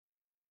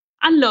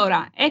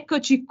Allora,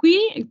 eccoci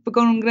qui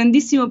con un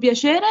grandissimo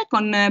piacere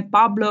con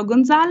Pablo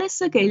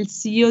Gonzalez, che è il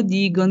CEO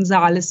di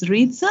Gonzalez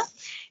REEDS.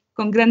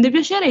 Con grande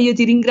piacere, io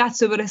ti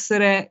ringrazio per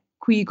essere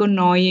qui con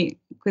noi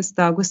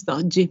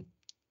quest'oggi.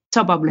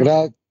 Ciao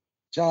Pablo.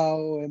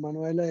 Ciao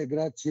Emanuela e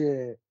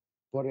grazie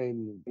per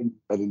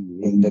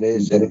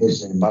l'interesse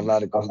di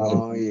parlare con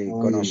noi e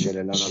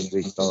conoscere la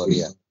nostra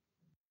storia.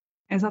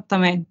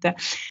 Esattamente.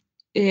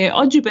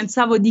 Oggi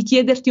pensavo di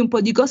chiederti un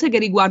po' di cose che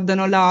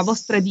riguardano la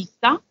vostra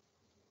ditta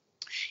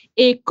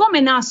e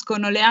come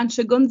nascono le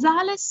ance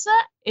Gonzalez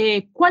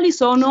e quali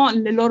sono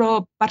le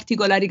loro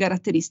particolari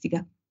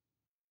caratteristiche.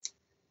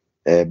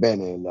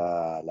 Bene,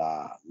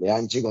 le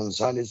ance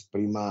Gonzalez,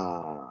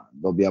 prima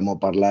dobbiamo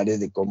parlare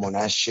di come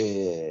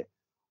nasce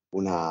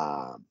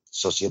una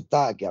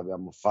società che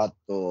abbiamo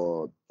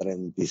fatto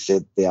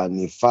 37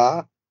 anni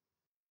fa,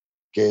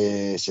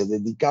 che si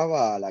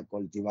dedicava alla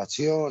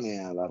coltivazione,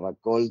 alla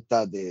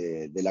raccolta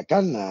della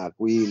canna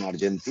qui in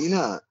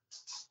Argentina,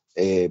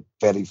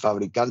 per i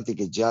fabbricanti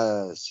che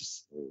già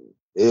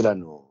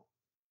erano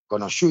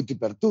conosciuti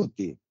per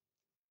tutti.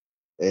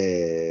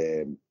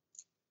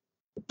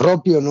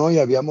 Proprio noi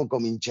abbiamo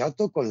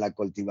cominciato con la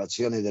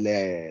coltivazione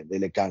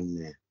delle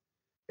canne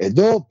e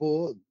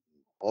dopo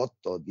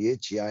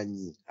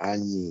 8-10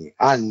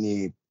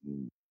 anni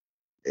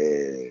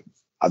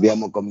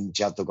abbiamo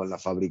cominciato con la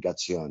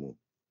fabbricazione.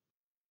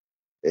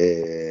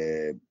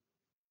 Perché?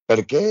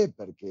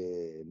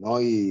 Perché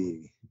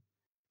noi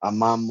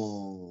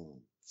amiamo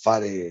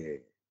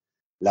fare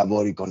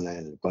lavori con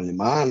le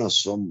mani,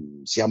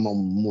 siamo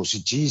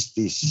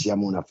musicisti,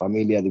 siamo una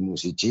famiglia di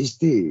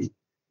musicisti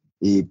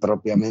e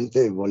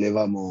propriamente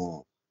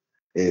volevamo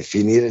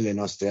finire le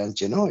nostre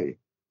ance noi.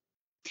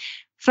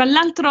 Fra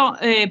l'altro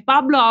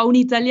Pablo ha un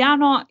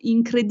italiano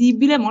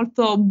incredibile,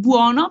 molto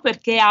buono,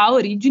 perché ha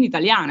origini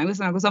italiane.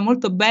 Questa è una cosa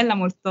molto bella,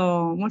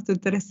 molto, molto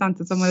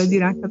interessante, insomma, da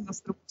dire anche al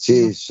nostro pubblico.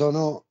 Sì,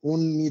 sono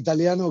un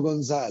italiano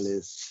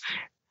Gonzalez,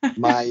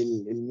 ma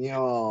il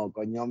mio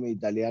cognome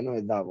italiano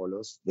è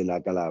Davolos,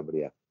 della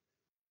Calabria.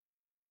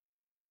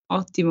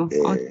 Ottimo.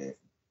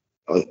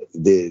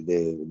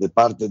 Da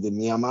parte di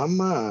mia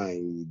mamma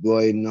i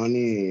due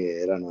nonni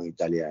erano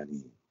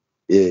italiani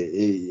e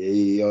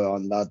io ho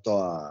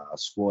andato a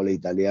scuola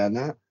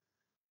italiana,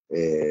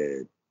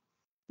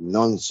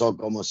 non so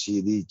come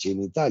si dice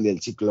in Italia,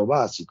 il ciclo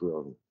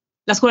basico.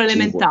 La scuola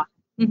elementare.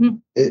 Mm-hmm.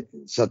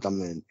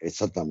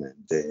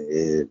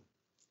 Esattamente.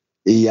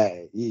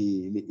 E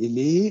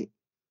lì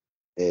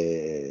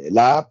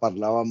là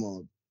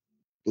parlavamo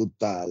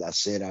tutta la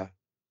sera.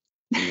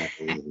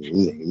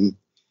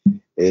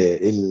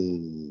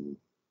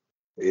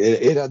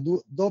 Era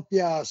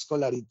doppia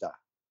scolarità,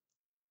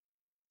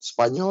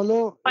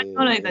 spagnolo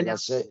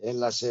e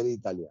la serie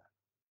italiana.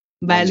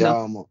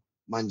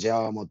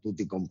 Mangiavamo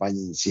tutti i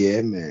compagni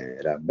insieme,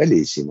 era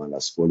bellissima la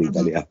scuola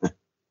italiana.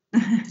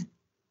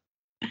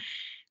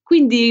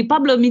 Quindi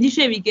Pablo, mi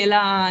dicevi che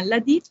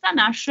la ditta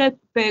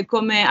nasce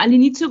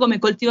all'inizio come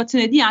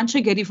coltivazione di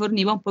ance che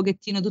riforniva un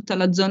pochettino tutta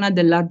la zona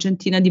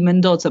dell'Argentina di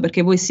Mendoza,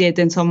 perché voi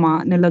siete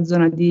insomma nella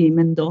zona di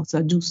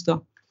Mendoza,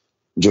 giusto?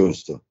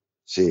 Giusto,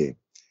 sì.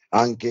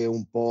 Anche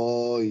un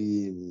po'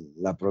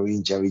 la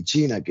provincia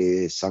vicina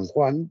che è San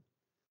Juan,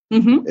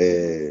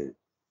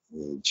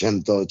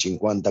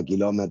 150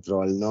 chilometri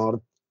al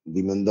nord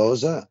di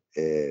Mendoza,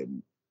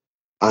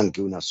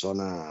 anche una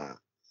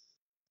zona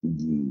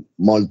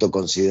molto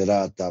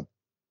considerata,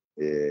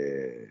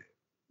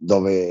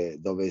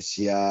 dove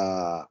si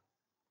è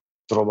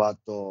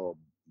trovato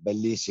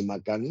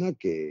bellissima canna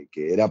che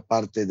era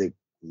parte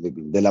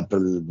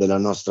della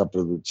nostra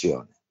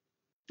produzione.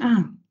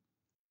 Ah.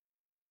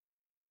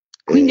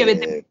 Quindi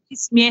avete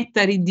moltissimi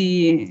ettari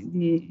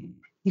di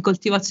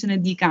coltivazione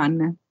di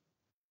canne.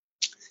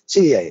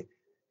 Sì,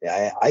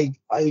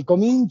 al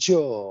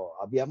comincio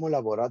abbiamo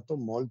lavorato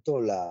molto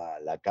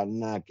la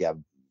canna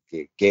che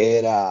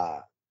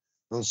era,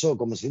 non so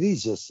come si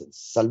dice,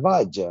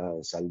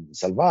 selvaggia,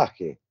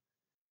 salvaje,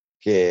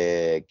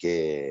 che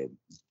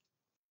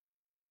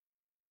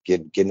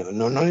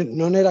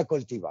non era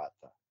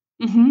coltivata.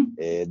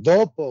 Mm-hmm.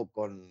 Dopo,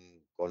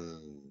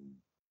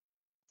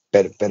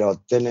 per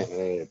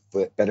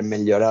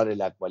migliorare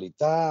la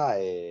qualità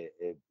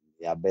e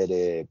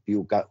avere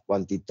più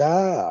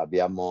quantità,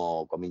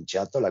 abbiamo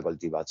cominciato la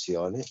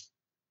coltivazione.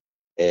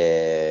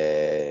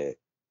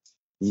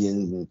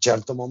 In un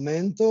certo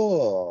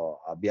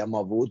momento abbiamo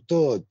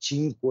avuto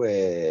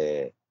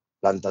 5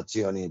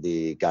 plantazioni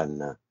di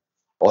canna.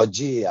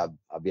 Oggi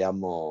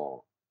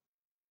abbiamo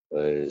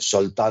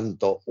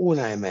soltanto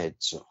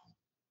 1,5,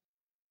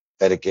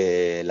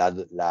 perché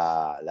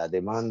la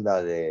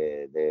domanda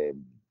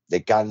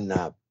di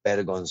canna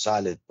per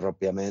Gonzalez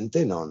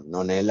propriamente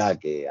non è la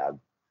che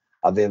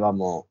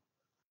avevamo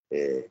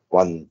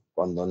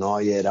quando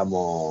noi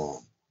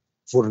eravamo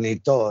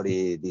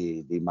fornitori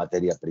di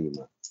materia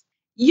prima.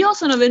 Io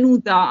sono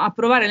venuta a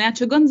provare le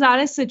ance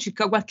Gonzalez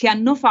circa qualche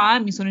anno fa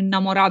e mi sono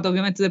innamorata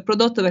ovviamente del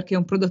prodotto perché è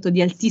un prodotto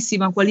di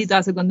altissima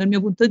qualità secondo il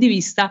mio punto di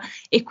vista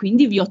e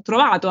quindi vi ho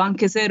trovato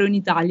anche se ero in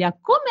Italia.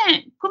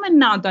 Come è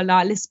nata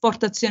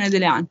l'esportazione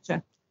delle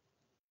ance?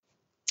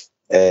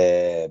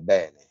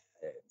 Bene,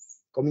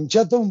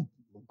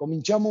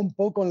 cominciamo un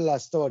po' con la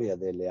storia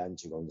delle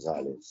ance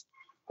Gonzalez.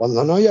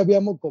 Quando noi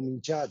abbiamo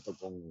cominciato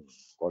con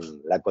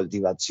la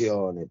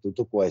coltivazione,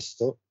 tutto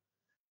questo,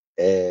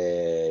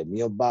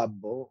 mio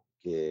babbo,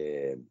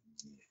 che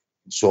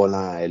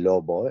suona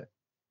l'oboe,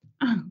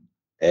 Ah,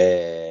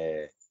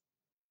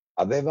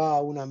 aveva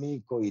un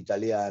amico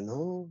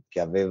italiano che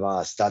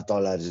aveva stato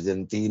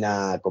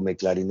all'Argentina come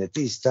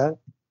clarinettista,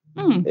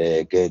 mm.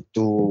 che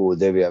tu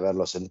devi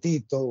averlo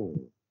sentito,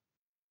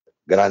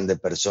 grande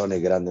persona,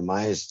 grande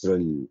maestro,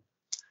 il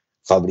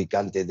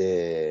fabbricante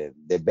de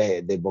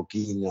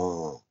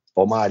bocchino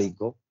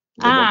pomarico,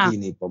 de Ah,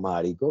 bocchini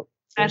pomarico.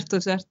 certo,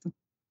 certo.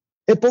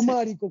 E Sì.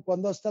 Pomarico,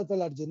 quando è stato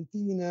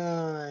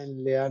all'Argentina,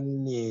 negli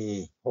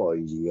anni,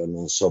 poi io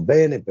non so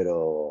bene,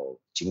 però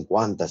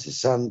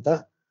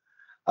 50-60,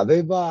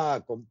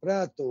 aveva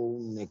comprato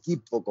un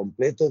equipo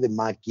completo di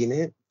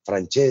macchine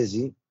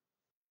francesi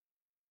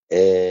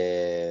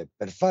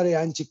per fare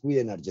anche qui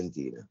in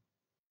Argentina.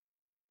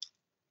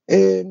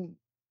 E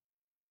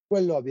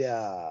quello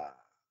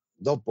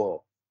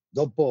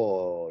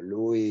dopo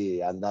lui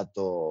è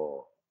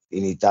andato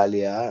in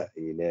Italia,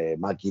 e le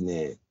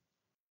macchine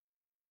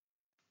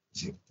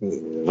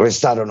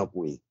restarono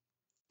qui.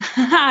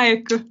 Ah,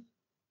 ecco.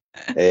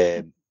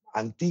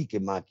 Antiche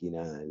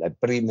macchine, le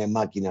prime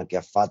macchine che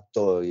ha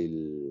fatto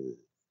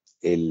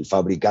il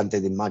fabbricante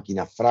di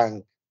macchina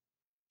Frank,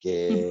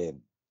 che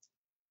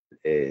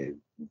è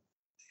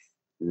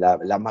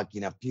la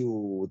macchina più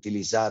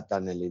utilizzata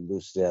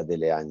nell'industria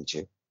delle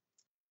ance.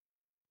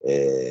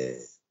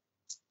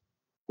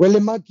 Quelle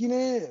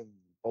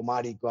macchine,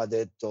 Pomarico ha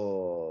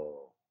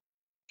detto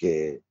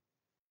che,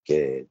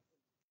 che,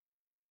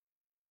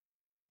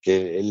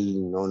 che él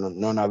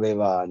non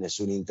aveva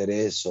nessun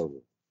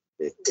interesse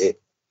e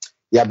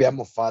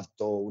abbiamo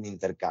fatto un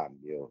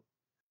intercambio.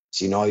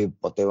 Se noi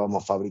potevamo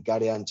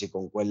fabbricare anche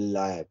con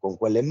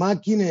quelle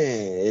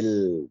macchine,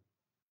 él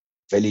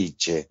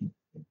felice.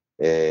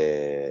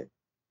 Eh,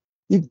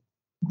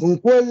 con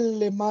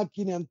quelle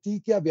macchine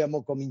antiche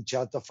abbiamo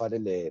cominciato a fare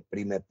le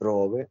prime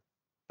prove,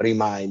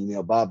 prima il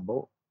mio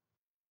babbo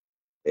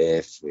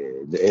e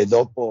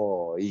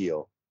dopo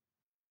io.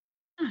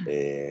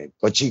 Ah,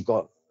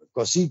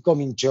 Così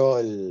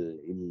cominciò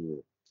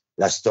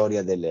la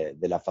storia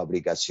della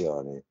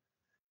fabbricazione.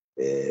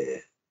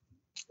 Eh,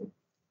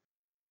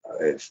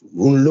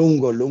 un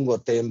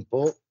lungo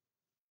tempo,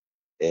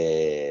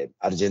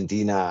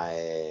 Argentina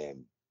è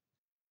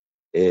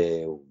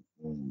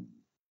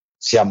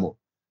siamo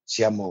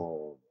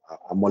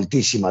a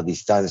moltissima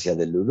distanza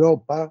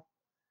dall'Europa.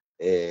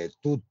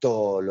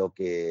 Tutto lo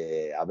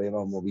che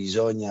avevamo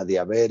bisogno di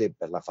avere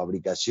per la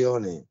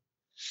fabbricazione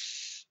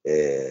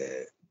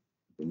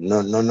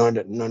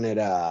non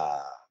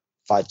era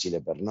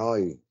facile per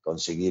noi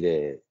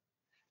conseguire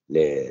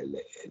le,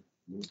 le,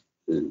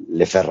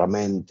 le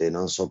ferramente,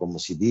 non so come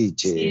si sì,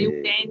 dice,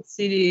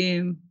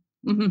 utensili.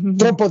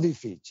 troppo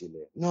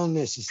difficile. Non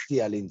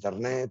esisteva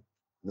l'internet,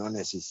 non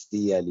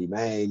esisteva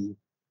l'email,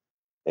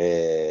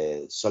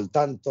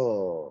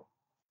 soltanto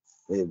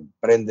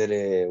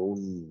prendere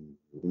un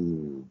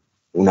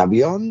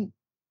avion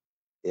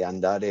e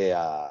andare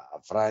a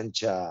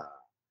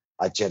Francia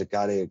a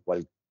cercare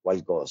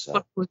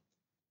qualcosa.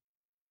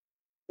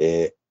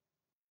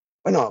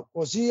 Bueno,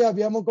 così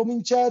abbiamo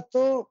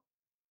cominciato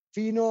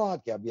fino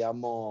a che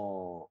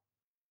abbiamo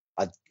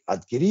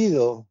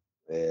adquirito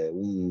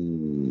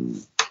un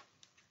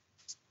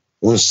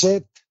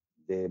set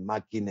di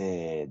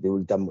macchine di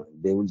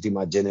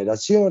ultima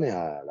generazione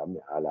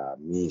alla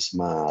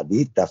misma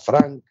ditta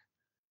Frank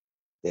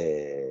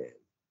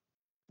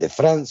de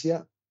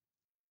Francia,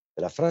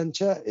 della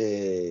Francia,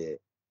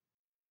 e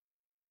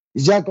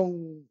già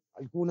con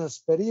alcuna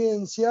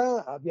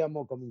esperienza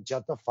abbiamo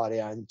cominciato a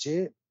fare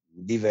anche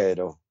di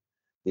vero.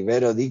 Di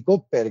vero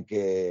dico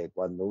perché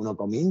quando uno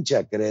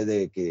comincia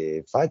crede che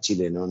è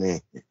facile, non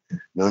è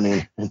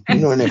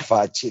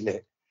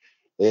facile,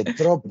 è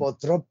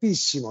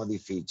troppissimo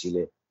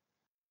difficile,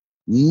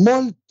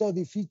 molto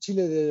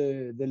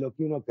difficile dello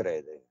che uno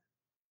crede.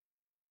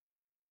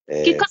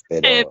 Che cosa c'è,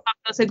 Però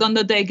Pablo,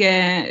 secondo te,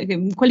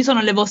 quali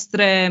sono le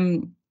vostre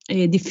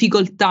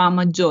difficoltà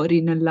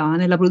maggiori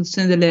nella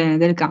produzione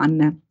delle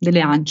canne,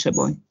 delle ance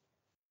poi?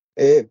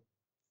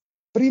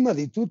 prima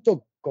di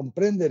tutto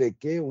comprendere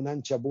che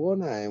un'ancia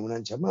buona è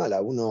un'ancia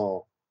mala.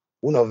 Uno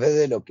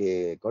vede lo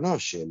che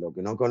conosce, lo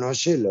che non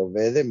conosce lo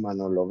vede ma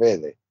non lo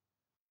vede.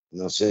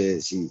 Non so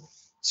si,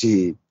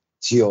 si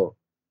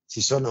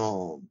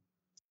sono,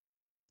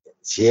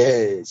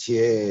 si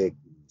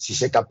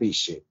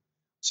capisce.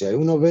 Se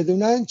uno vede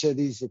un'ancia e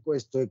dice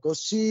questo è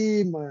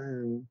così, ma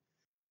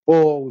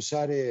può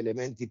usare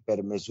elementi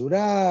per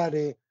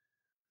misurare,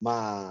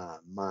 ma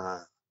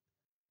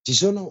ci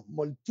sono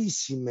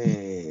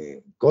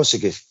moltissime cose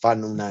che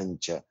fanno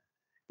un'ancia.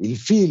 il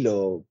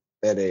filo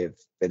per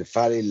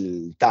fare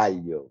il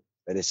taglio,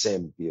 per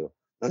esempio,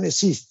 non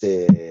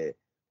esiste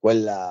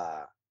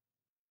quella,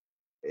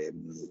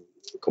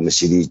 come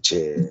si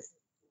dice,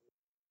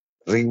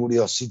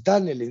 rigorosità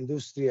nelle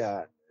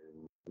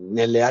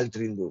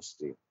altre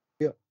industrie.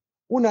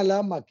 Una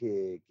lama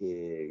che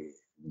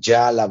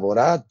già ha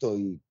lavorato,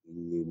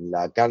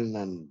 la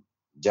canna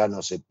già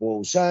non si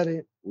può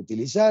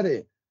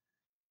utilizzare,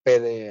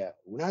 per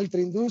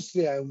un'altra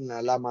industria è una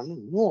lama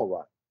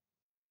nuova.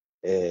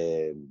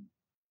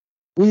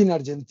 Qui in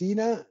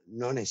Argentina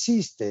non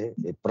esiste,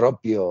 e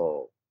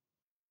proprio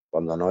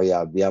quando noi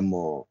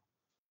abbiamo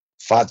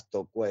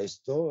fatto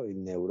questo,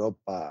 in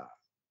Europa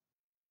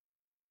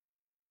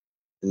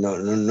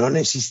non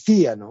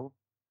esistevano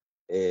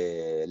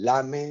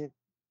lame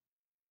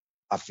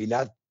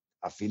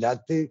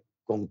affilate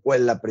con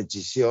quella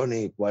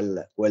precisione,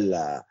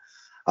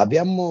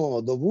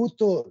 abbiamo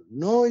dovuto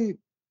noi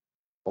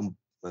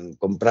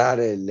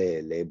comprare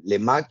le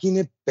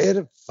macchine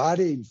per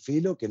fare il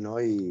filo che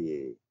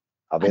noi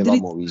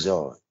avevamo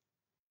bisogno.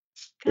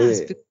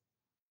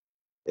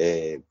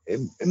 È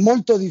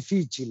molto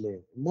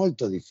difficile,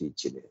 molto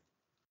difficile.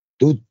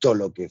 Tutto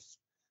lo che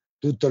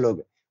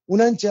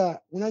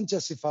un'ancia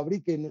si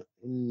fabbrica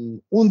in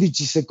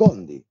 11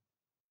 secondi.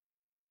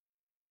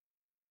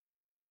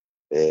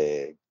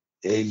 È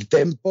il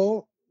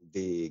tempo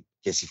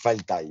che si fa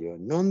il taglio.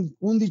 Non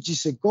 11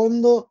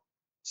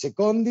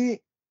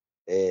 secondi,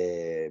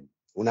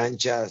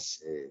 un'ancia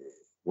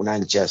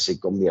si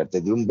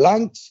convierte di un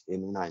blanc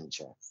in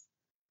un'ancia.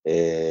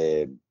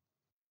 E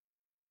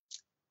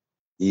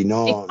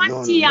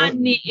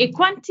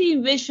quanti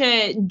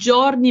invece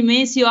giorni,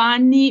 mesi o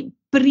anni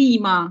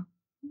prima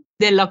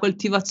della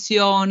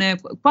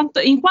coltivazione?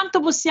 In quanto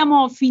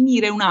possiamo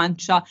finire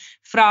un'ancia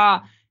fra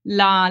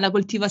la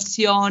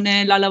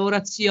coltivazione, la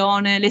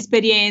lavorazione,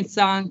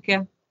 l'esperienza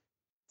anche?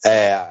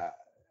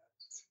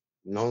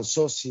 Non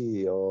so se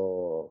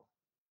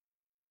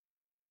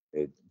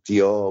ti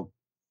ho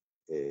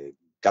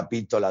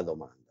capito la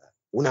domanda.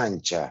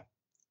 Un'ancia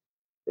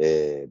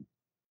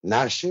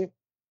nasce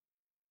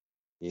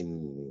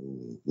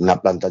in una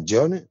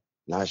piantagione,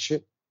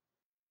 nasce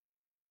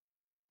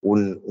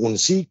un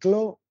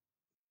ciclo,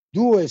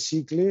 2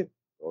 cicli,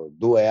 o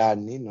 2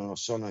 anni, non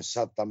sono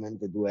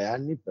esattamente 2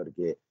 anni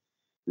perché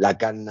la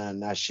canna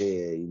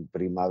nasce in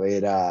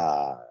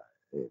primavera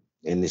e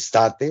in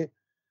estate,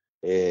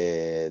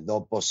 e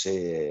dopo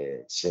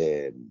si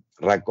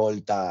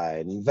raccolta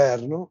in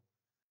inverno.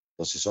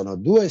 Entonces sono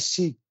 2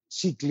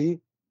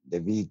 cicli di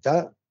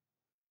vita.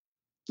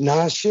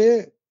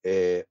 Nasce,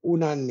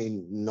 un anno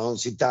non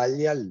si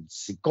taglia, al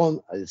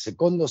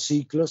secondo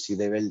ciclo si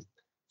deve, il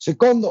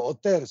secondo o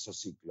terzo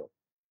ciclo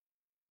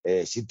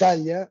si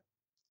taglia.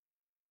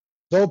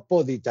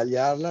 Dopo di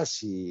tagliarla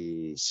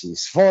si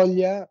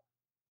sfoglia,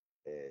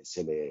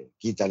 se le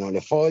quitano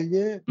le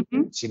foglie,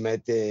 si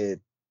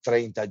mette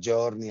 30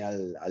 giorni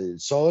al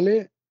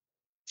sole,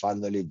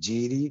 fanno le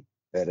giri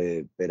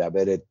per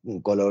avere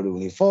un colore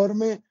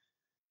uniforme,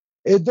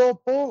 e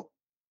dopo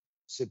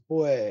si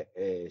può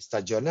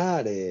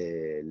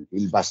stagionare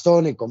il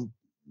bastone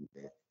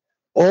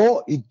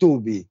o i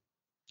tubi.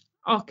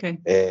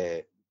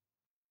 Ok.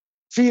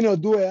 Fino a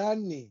 2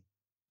 anni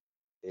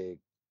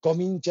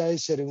comincia a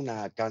essere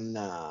una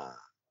canna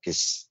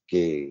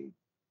che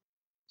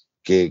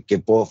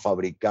può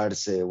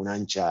fabbricarsi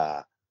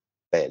un'ancia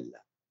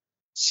bella.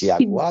 Se ha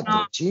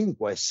 4,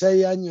 5,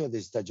 6 anni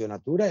di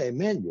stagionatura è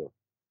meglio.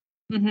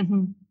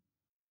 Mm-hmm.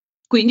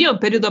 Quindi è un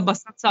periodo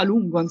abbastanza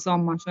lungo,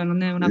 insomma, cioè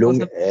non è una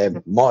cosa... È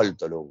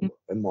molto lungo,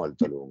 è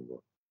molto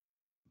lungo.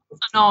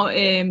 Sono,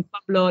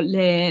 Pablo,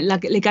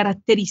 le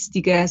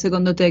caratteristiche,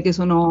 secondo te, che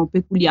sono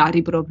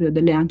peculiari proprio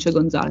delle ance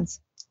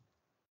Gonzalez?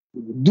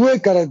 2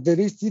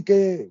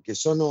 caratteristiche che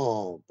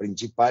sono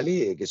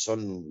principali e che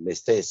sono le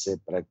stesse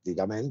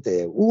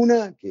praticamente.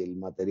 Una, che il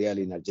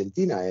materiale in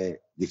Argentina è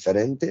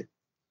differente,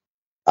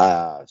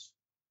 ha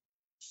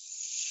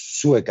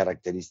sue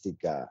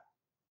caratteristiche,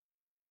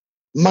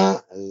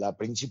 ma la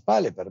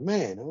principale per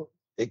me, no,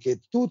 è che è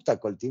tutta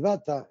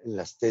coltivata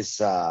nella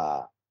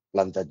stessa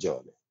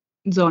piantagione.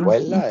 Zona.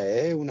 Quella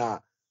è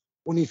una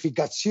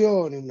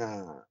unificazione,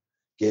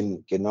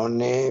 che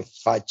non è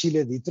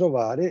facile di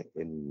trovare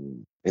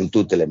in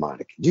tutte le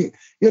marche. Io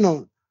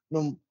non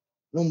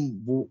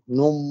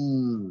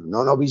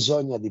ho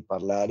bisogno di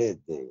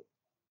parlare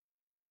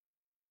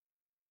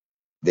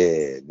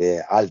di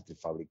altri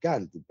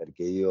fabbricanti,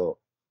 perché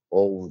io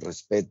ho un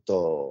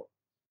rispetto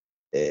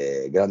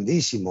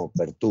grandissimo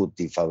per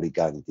tutti i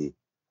fabbricanti.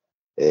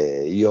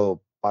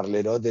 Io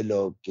parlerò di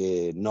quello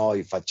che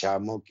noi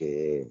facciamo,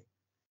 che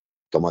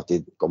come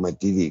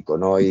ti dico,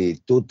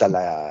 noi tutte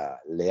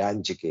le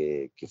ance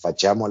che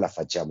facciamo la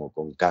facciamo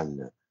con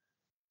canna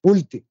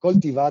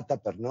coltivata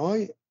per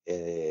noi,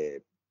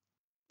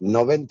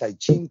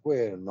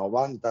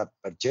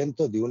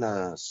 95-90%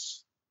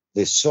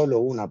 di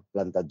solo una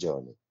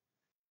piantagione.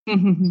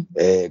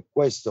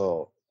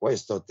 Questo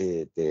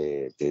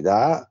ti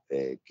dà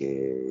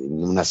che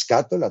in una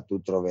scatola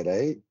tu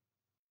troverai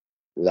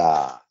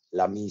la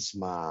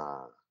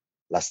misma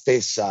la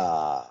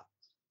stessa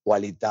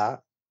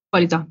qualità,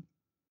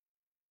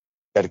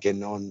 perché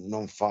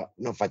non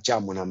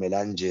facciamo una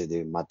melange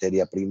di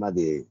materia prima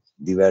di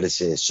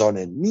diverse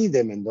zone, né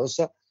di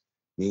Mendoza,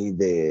 né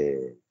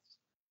di...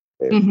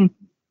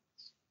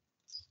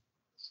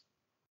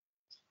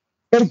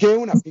 perché è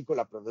una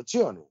piccola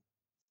produzione,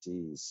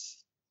 sì,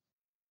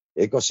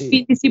 è così.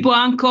 Quindi si può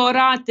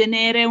ancora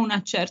tenere un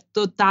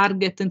certo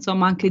target,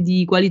 insomma, anche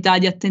di qualità,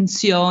 di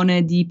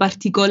attenzione, di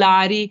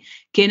particolari,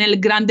 che nel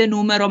grande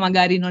numero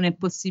magari non è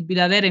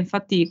possibile avere.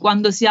 Infatti,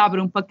 quando si apre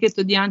un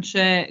pacchetto di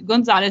ance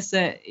Gonzalez,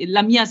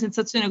 la mia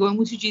sensazione come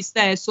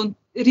musicista è che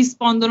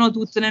rispondono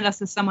tutte nella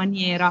stessa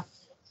maniera.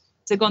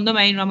 Secondo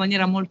me in una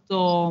maniera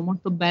molto,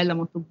 molto bella,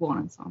 molto buona,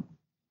 insomma.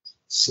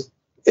 Sì,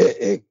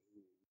 è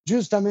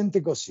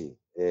giustamente così.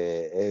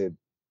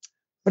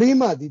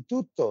 Prima di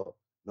tutto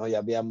noi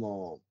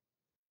abbiamo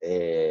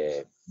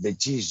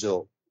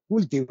deciso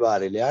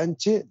coltivare le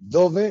ance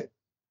dove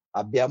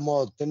abbiamo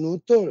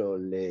ottenuto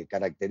le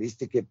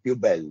caratteristiche più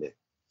belle.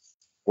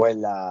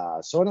 Quella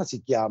zona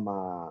si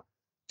chiama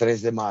 3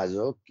 de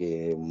Mayo,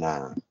 che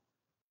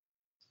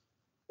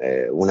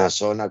è una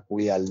zona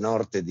qui al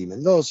nord di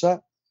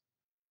Mendoza,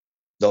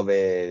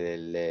 dove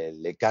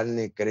le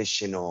canne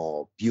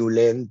crescono più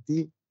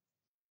lenti,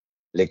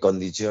 le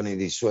condizioni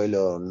di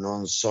suolo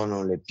non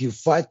sono le più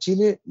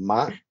facili,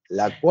 ma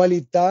la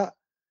qualità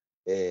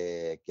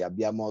che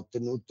abbiamo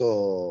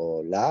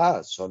ottenuto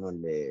là sono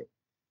le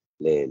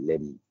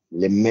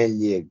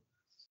meglio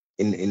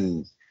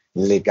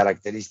le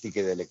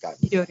caratteristiche delle canne.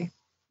 Migliori.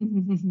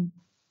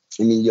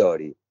 I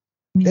migliori.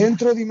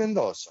 Dentro di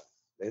Mendoza.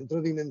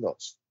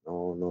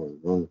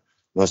 Non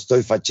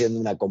sto facendo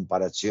una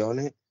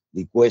comparazione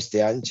di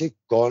queste ance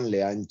con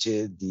le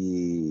ance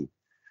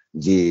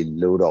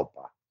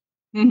dell'Europa.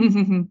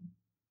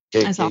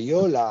 Esatto. Che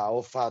io la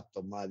ho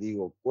fatto, ma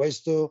dico,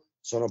 questo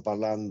sono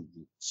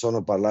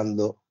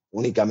parlando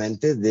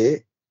unicamente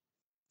di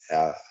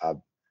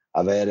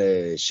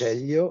avere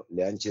sceglio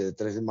le ance del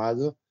 3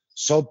 maggio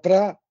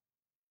sopra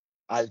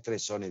altre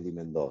zone di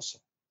Mendoza.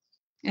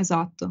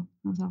 Esatto.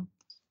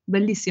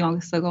 Bellissima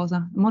questa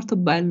cosa, molto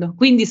bello.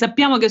 Quindi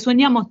sappiamo che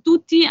suoniamo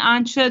tutti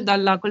ance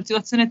dalla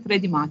coltivazione 3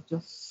 di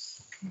maggio.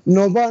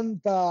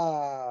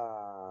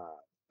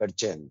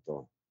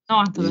 90%.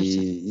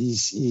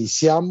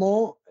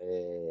 Stiamo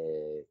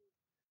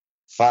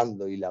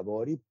facendo i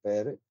lavori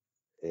per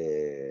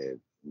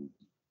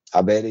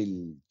avere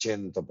il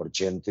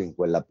 100% in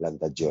quella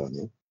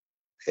piantagione.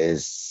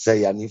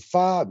 6 anni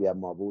fa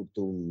abbiamo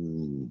avuto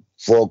un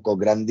fuoco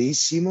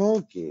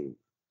grandissimo che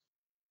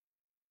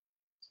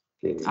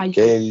è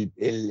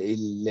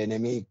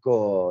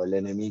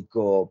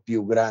l'enemico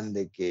più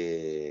grande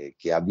che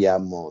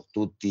abbiamo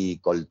tutti i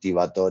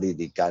coltivatori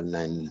di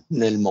canna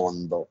nel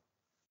mondo.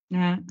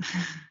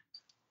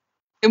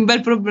 È un bel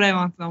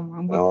problema,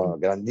 insomma. No,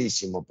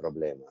 grandissimo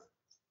problema.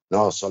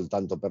 No,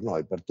 soltanto per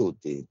noi, per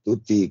tutti.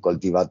 Tutti i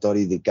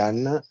coltivatori di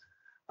canna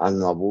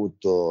hanno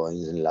avuto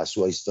nella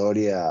sua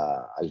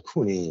storia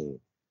alcuni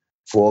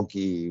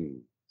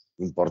fuochi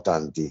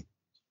importanti.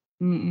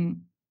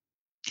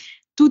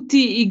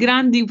 Tutti i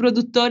grandi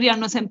produttori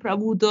hanno sempre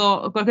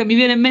avuto, mi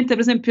viene in mente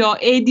per esempio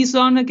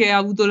Edison, che ha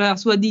avuto la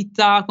sua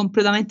ditta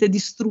completamente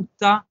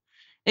distrutta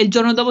e il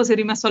giorno dopo si è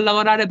rimesso a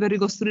lavorare per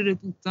ricostruire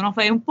tutto, no?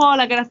 Fai un po'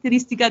 la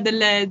caratteristica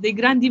dei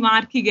grandi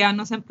marchi che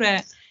hanno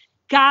sempre,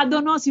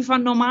 cadono, si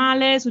fanno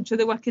male,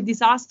 succede qualche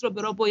disastro,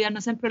 però poi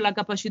hanno sempre la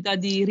capacità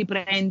di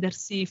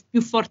riprendersi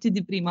più forti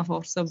di prima,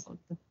 forse a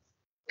volte.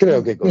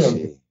 Credo che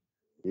così.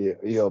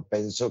 Io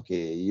penso che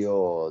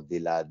io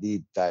della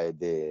ditta e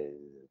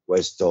di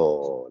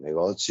questo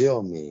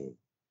negozio mi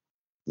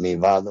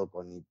vado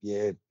con i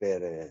piedi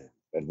per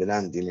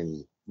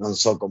davanti, non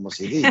so come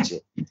si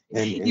dice,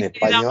 in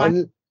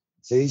spagnolo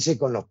si dice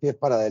con los pies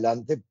para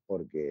adelante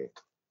perché...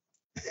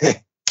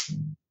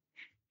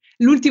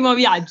 L'ultimo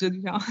viaggio,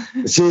 diciamo.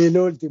 Sì,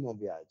 l'ultimo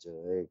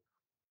viaggio,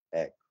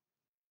 ecco.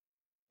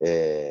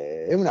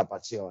 È una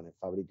passione,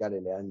 fabbricare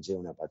le ance è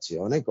una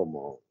passione,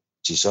 come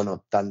ci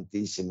sono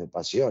tantissime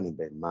passioni,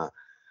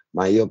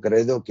 ma io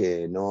credo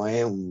che non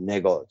è un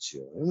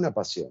negozio, è una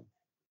passione,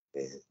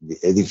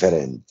 è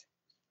differente.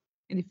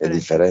 È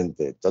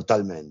differente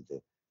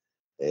totalmente.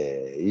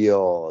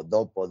 Io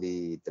dopo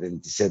di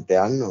 37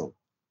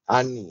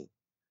 anni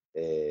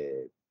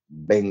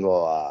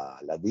vengo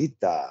alla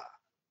ditta,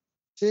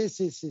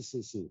 sì,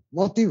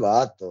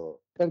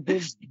 motivato, perché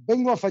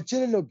vengo a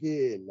fare lo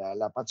che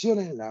la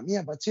passione, la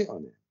mia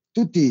passione.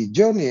 Tutti i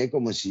giorni è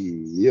come se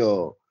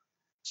io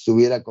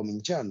stuviera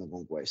cominciando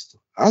con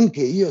questo.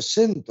 Anche io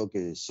sento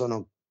che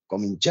sono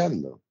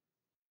cominciando.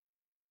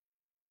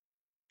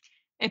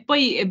 E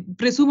poi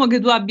presumo che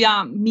tu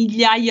abbia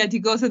migliaia di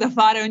cose da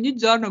fare ogni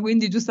giorno,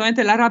 quindi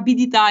giustamente la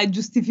rapidità è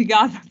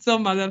giustificata,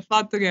 insomma, dal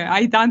fatto che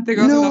hai tante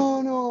cose da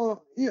fare.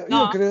 No,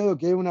 io credo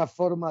che è una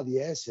forma di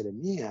essere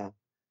mia,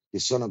 che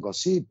sono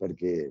così,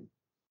 perché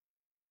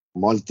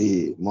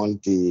molti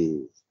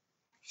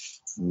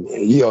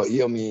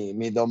io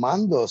mi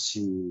domando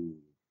se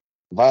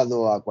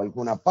vado a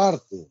qualcuna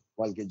parte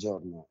qualche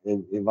giorno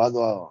e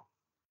vado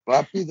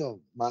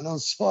rapido, ma non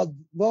so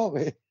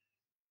dove,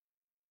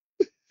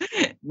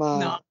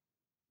 No.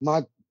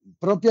 ma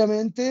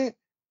propriamente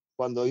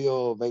quando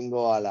io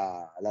vengo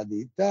alla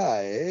ditta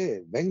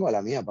vengo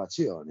alla mia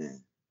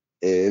passione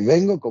e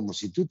vengo come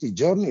se tutti i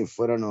giorni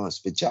fueran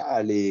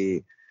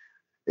speciali,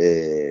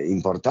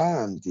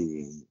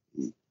 importanti.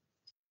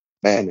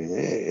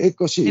 Bene, è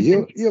così.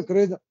 È Io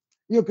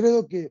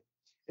credo che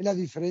è la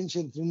differenza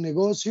entre un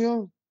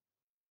negozio,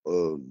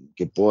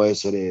 che può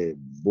essere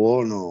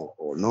buono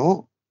o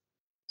no,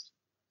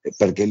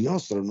 perché il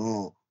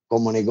nostro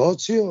come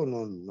negozio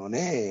non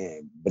è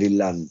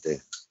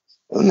brillante,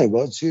 è un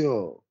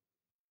negozio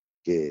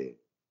che,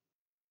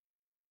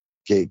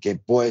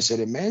 che può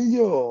essere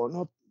meglio o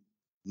no,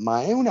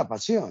 ma è una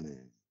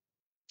passione.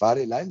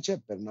 Fare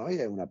l'ANCE per noi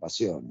è una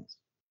passione.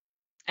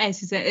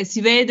 si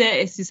vede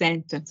e si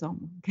sente,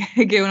 insomma,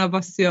 che è una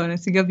passione,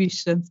 si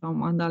capisce,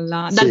 insomma,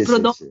 dal Sì, sì, sì.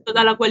 prodotto,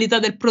 dalla qualità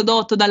del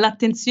prodotto,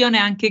 dall'attenzione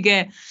anche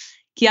che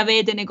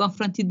avete nei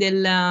confronti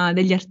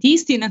degli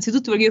artisti,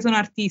 innanzitutto perché io sono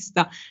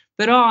artista,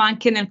 però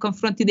anche nei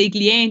confronti dei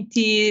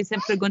clienti,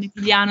 sempre con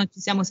Emiliano ci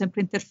siamo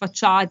sempre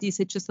interfacciati,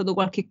 se c'è stata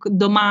qualche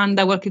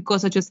domanda, qualche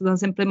cosa, c'è stata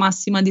sempre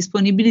massima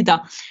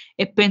disponibilità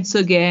e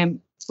penso che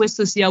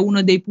questo sia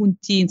uno dei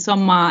punti,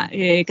 insomma,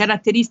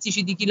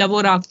 caratteristici di chi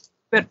lavora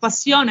per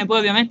passione, poi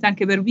ovviamente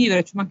anche per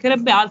vivere, ci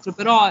mancherebbe altro,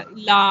 però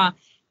la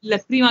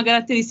prima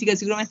caratteristica è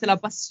sicuramente la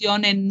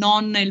passione,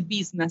 non il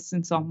business,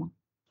 insomma.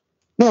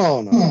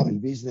 No, no, no, il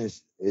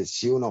business,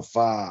 se uno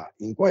fa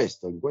in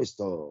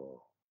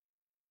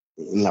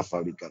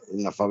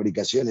la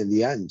fabbricazione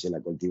di ance,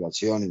 la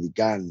coltivazione di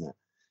canna,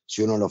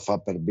 se uno lo fa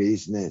per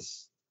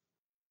business,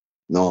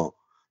 no,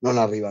 non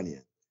arriva a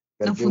niente,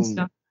 Non perché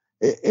funziona.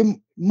 è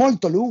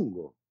molto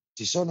lungo.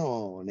 Ci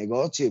sono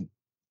negozi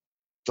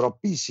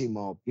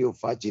troppissimo più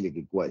facili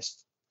che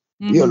questo.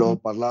 Io Mm-hmm. l'ho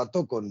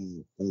parlato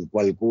con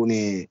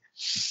alcuni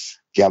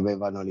che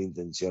avevano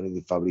l'intenzione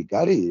di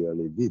fabbricare, io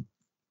gli dico,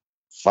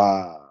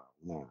 fa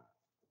un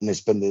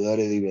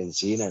espenditore di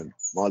benzina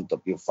molto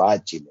più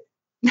facile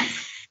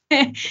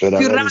per Più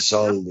avere i rapido.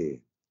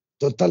 soldi.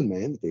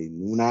 Totalmente,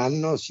 in un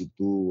anno se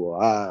tu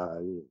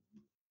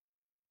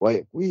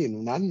poi qui in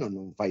un anno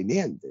non fai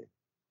niente,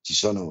 ci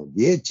sono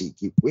 10,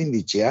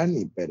 15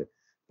 anni per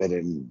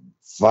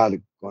far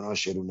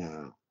conoscere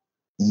un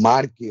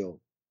marchio,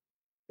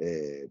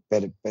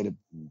 per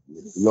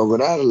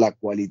lograre la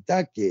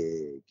qualità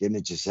che è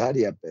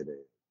necessaria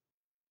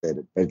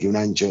perché un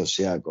ancio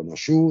sia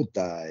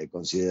conosciuta e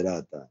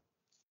considerata.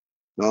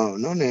 No,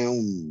 non è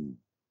un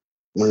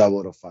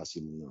lavoro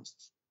facile il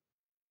nostro,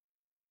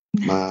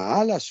 ma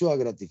ha la sua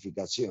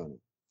gratificazione.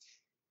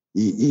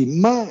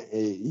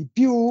 I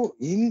più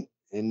in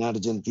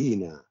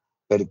Argentina,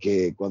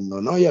 perché quando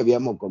noi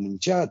abbiamo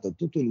cominciato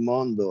tutto il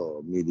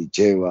mondo mi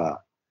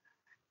diceva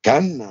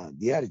canna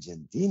di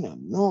Argentina,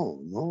 no,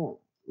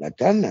 no, la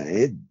canna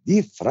è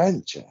di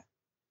Francia.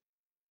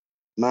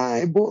 Ma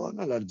è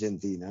buona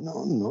l'Argentina?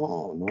 No,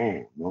 no,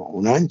 no, no.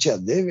 Un'ancia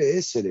deve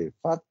essere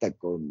fatta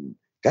con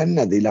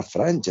canna della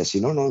Francia, se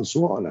no non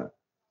suona.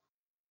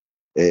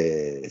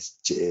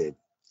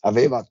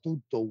 Aveva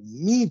tutto un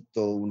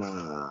mito,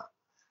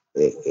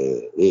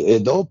 e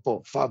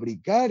dopo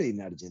fabbricare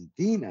in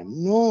Argentina?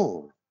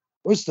 No,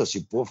 questo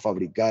si può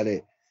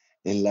fabbricare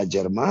nella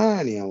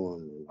Germania o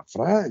nella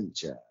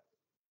Francia,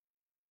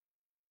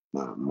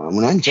 ma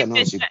un'ancia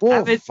non si Invece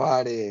può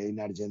fare in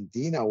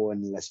Argentina o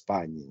nella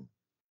Spagna.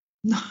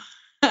 no.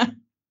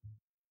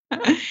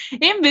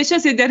 E invece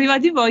siete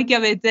arrivati voi che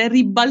avete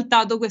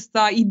ribaltato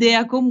questa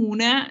idea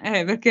comune,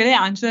 perché le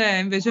ance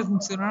invece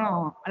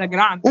funzionano alla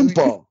grande. Un Quindi.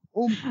 po',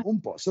 un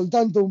po',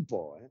 soltanto un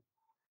po'.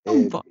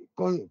 Un po'.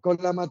 Con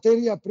la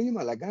materia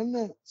prima, la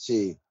canna,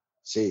 sì,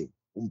 sì,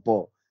 un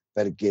po',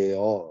 perché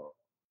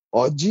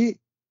oggi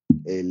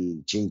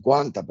il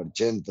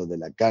 50%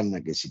 della canna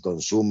che si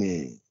consuma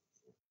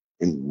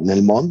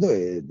nel mondo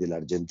è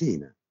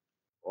dell'Argentina.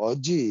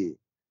 Oggi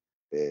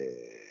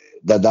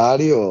da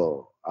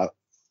Dario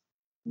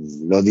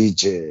lo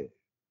dice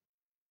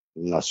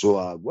nella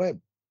sua web.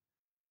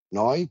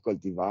 Noi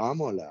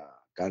coltivavamo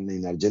la canna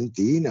in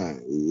Argentina,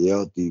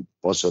 io ti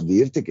posso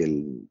dirti che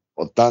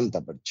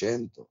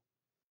l'80%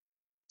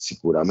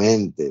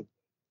 sicuramente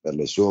per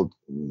le sue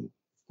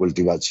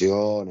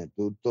coltivazioni e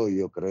tutto,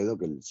 io credo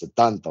che il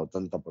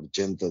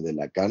 70-80%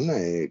 della canna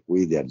è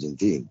qui di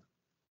Argentina.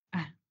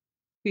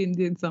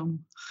 Quindi insomma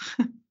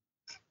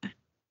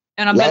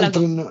è una bella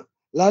cosa.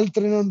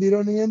 L'altro non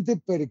dirò niente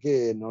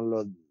perché non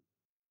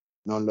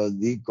lo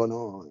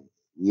dicono,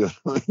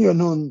 io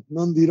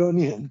non dirò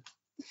niente.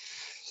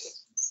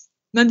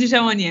 Non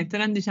diciamo niente,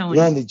 non diciamo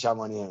Non niente.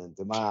 diciamo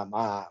niente,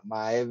 ma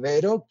è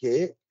vero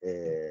che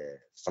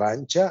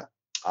Francia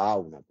ha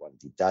una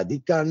quantità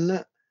di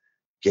canna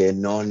che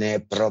non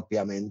è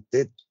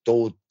propriamente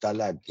tutta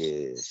la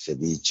che si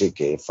dice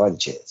che è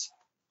francese.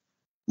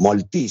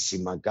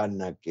 Moltissima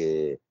canna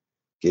che,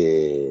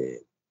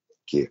 che-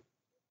 che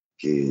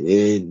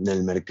è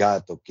nel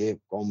mercato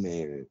che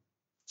come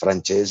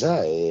francese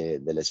è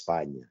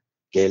dell'Espagna,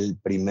 che è il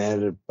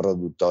primo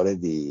produttore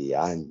di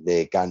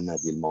canna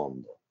del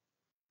mondo.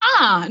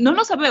 Ah, non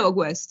lo sapevo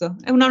questo.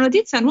 È una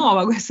notizia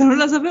nuova questa, non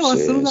la sapevo Sì,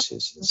 assolutamente. sì,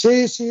 sì,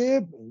 sì,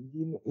 sì,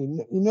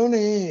 non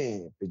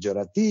è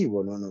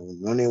peggiorativo,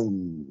 non è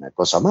una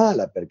cosa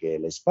mala, perché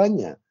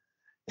l'Espagna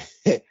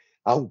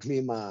ha un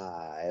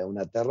clima, è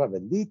una terra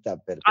bendita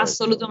per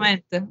questo.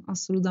 Assolutamente,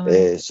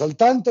 assolutamente.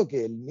 Soltanto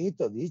che il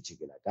mito dice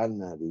che la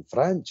canna di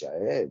Francia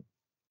è,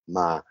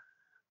 ma,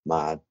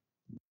 ma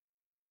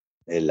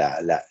è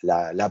la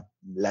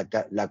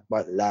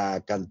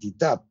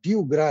quantità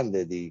più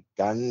grande di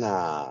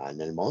canna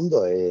nel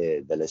mondo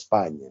è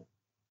dell'Espagna.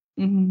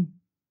 Mhm.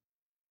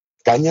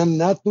 Cagna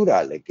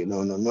naturale, che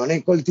non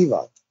è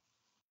coltivata.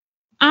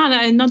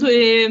 Ah,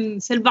 è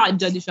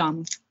selvaggia,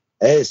 diciamo.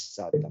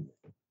 Esattamente,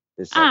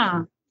 Ah,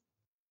 esattamente.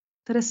 Sì,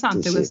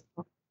 interessante sì,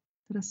 questo.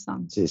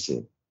 Interessante. sì,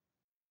 sì.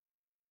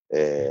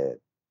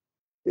 Eh,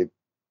 e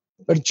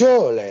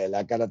perciò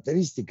la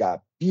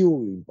caratteristica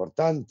più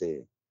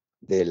importante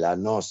della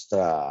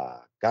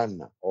nostra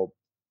canna, o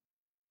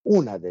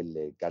una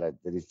delle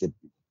caratteristiche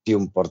più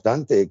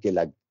importanti, è che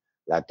la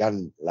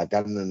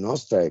canna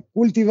nostra è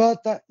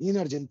coltivata in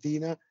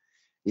Argentina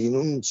in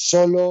un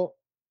solo,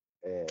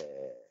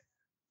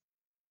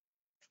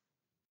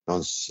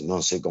 non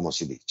so come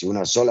si dice,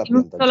 una sola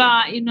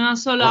piantagione. In una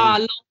sola Con,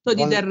 lotto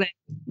di con-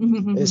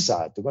 terreno.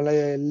 esatto, con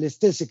le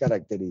stesse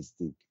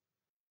caratteristiche.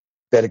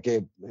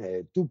 Perché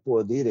tu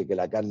puoi dire che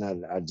la canna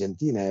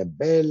argentina è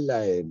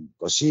bella e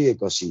così.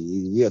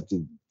 Io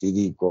ti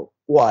dico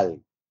qual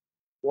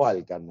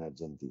canna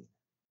argentina.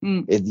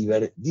 Mm. È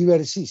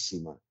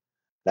diversissima.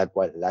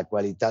 La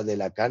qualità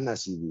della canna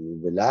si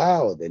di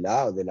là o di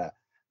là o di là.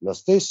 Lo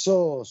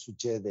stesso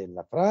succede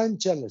in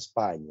Francia e in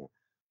Spagna.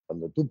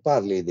 Quando tu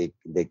parli di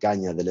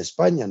cagna della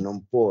Spagna,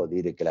 non puoi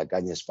dire che la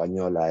cagna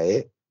spagnola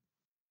è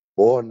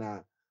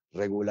buona,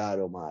 regolare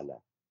o mala.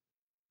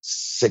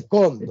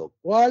 Secondo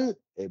qual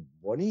è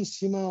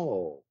buonissima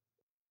o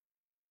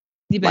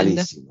Dipende.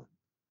 malissima.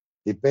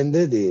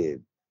 Dipende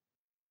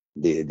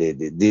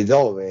di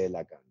dove è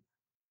la canna.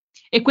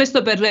 E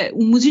questo per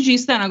un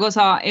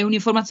musicista è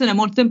un'informazione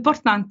molto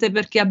importante,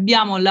 perché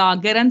abbiamo la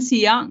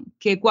garanzia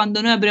che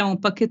quando noi apriamo un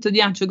pacchetto di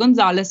ance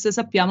Gonzalez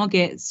sappiamo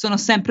che sono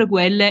sempre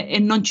quelle e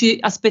non ci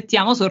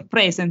aspettiamo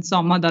sorprese,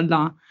 insomma,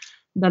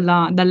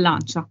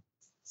 dall'ancia.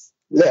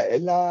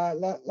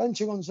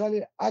 L'Ance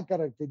Gonzalez ha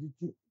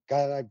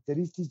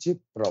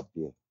caratteristiche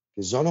proprie,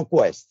 che sono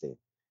queste.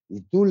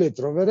 E tu le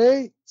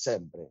troverei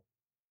sempre,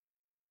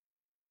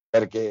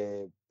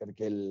 perché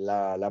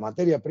la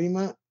materia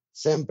prima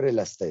sempre è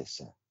la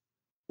stessa.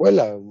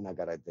 Quella è una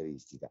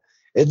caratteristica.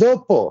 E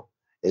dopo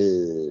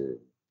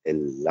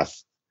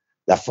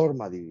la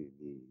forma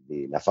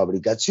di la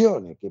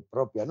fabbricazione, che è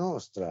propria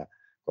nostra,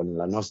 con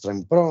la nostra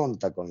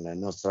impronta, con la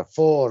nostra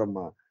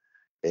forma.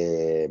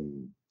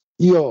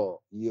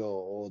 Io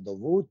ho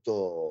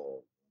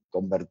dovuto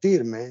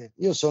convertirmi,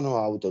 io sono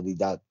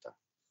autodidatta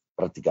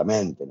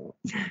praticamente, no?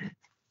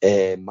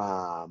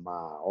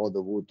 Ma ho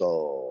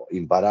dovuto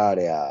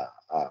imparare a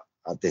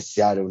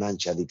testare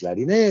un'ancia di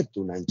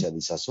clarinetto, un'ancia di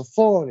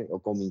sassofono,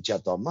 ho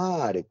cominciato a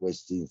amare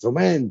questi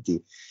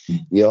strumenti.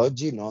 Io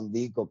oggi non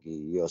dico che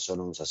io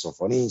sono un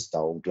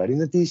sassofonista o un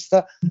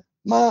clarinettista,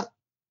 ma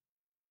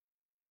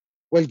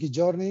qualche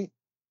giorni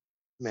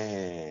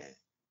me,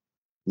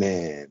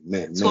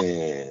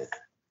 Suona,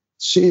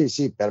 sì,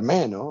 sì, per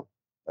me, no?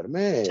 Per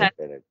me e cioè,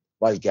 per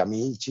qualche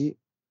amici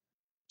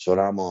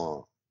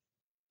suoniamo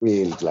qui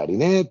il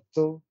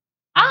clarinetto.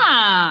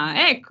 ah,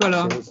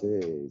 eccolo.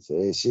 Sì,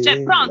 sì, sì, Cioè,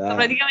 sì, pronto,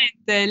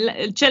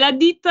 praticamente c'è la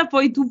ditta,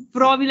 poi tu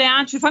provi le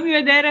ance, fammi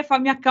vedere,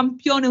 fammi a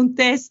campione un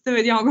test,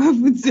 vediamo come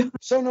funziona.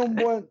 sono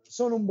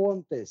un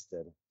buon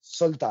tester,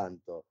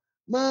 soltanto,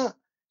 ma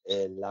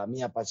la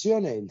mia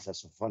passione è il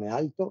sassofono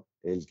alto,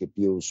 è il che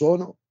più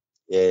suono,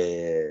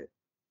 e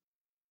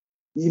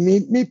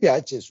mi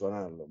piace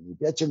suonarlo, mi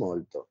piace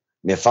molto,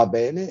 mi fa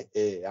bene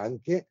e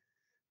anche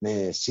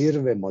mi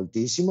serve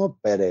moltissimo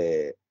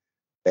per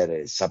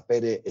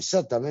sapere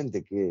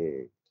esattamente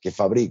che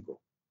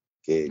fabbrico,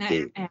 Eh,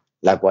 eh,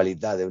 la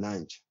qualità di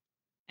un'ancia.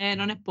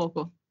 non è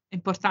poco, è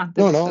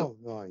importante No, questa cosa.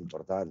 no, no, è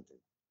importante.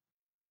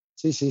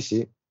 Sì, sì,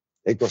 sì,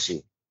 è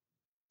così.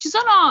 Ci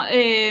sono,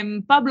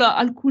 Pablo,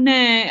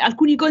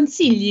 alcuni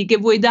consigli che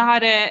vuoi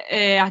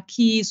dare a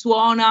chi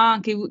suona,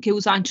 che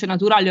usa ance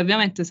naturali?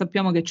 Ovviamente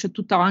sappiamo che c'è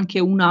tutta anche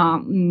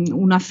una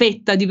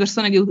fetta di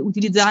persone che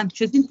utilizzano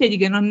ance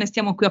sintetiche, non ne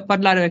stiamo qui a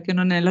parlare perché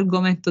non è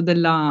l'argomento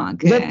della...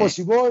 Dopo, Che...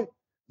 si vuoi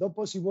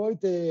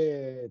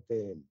te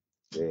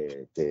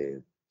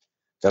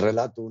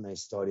relato una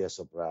storia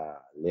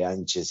sopra le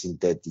ance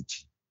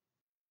sintetiche.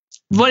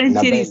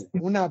 Volentierissimo.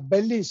 Una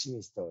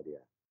bellissima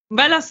storia.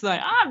 Bella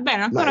storia. Ah, bene,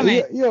 Ma ancora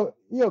meglio.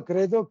 io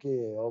credo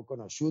che ho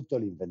conosciuto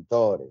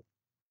l'inventore.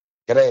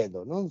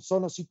 Credo, non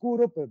sono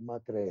sicuro,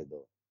 ma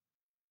credo.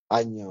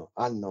 Anno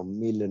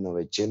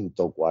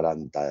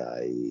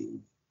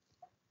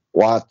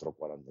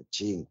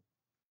 1944-45.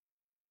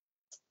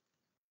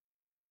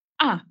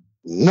 Ah,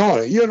 No,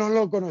 io non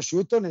l'ho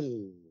conosciuto nel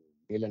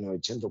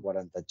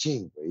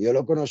 1945, io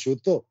l'ho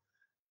conosciuto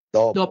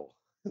dopo.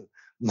 dopo,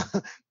 ma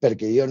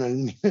perché io nel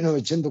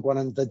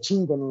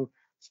 1945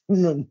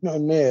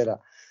 non era,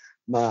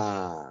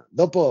 ma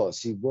dopo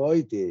se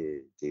vuoi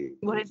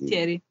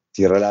Volentieri.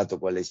 ti relato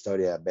quella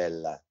storia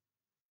bella.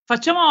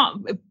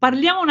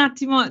 Parliamo un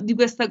attimo di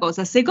questa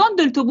cosa.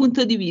 Secondo il tuo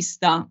punto di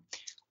vista,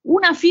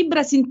 una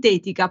fibra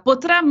sintetica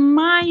potrà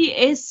mai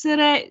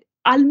essere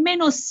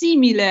almeno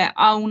simile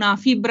a una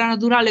fibra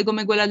naturale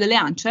come quella delle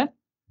ance?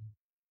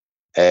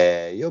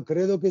 Io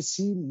credo che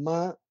sì,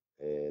 ma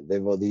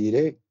devo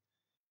dire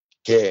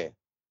che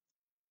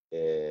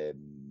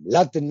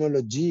la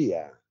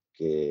tecnologia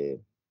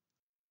che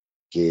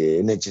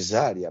è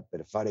necessaria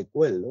per fare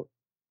quello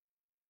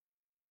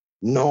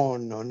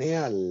non è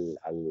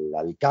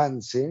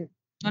all'alcance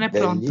Non è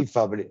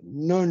pronto.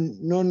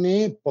 non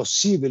è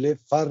possibile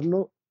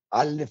farlo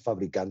alle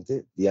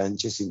fabbricanti di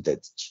ance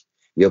sintetici.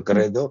 Io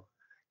credo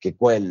che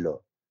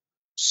quello,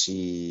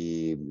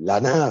 la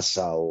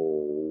NASA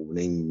o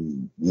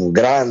un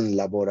gran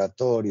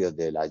laboratorio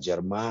della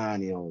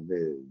Germania o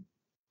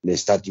degli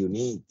Stati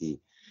Uniti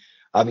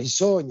ha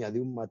bisogno di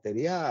un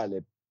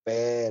materiale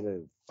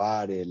per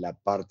fare la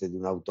parte di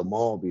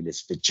un'automobile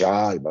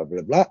speciale, bla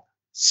bla bla,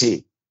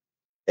 sì,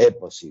 è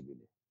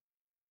possibile.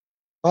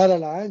 Para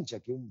la ancia,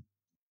 che è un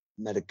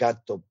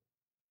mercato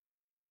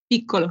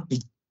Piccolo.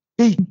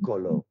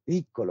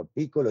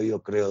 piccolo,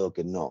 io credo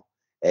che no.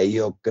 E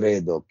io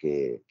credo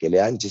che le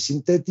ance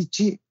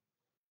sintetici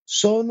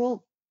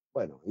sono,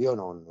 bueno, io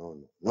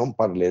non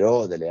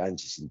parlerò delle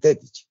ance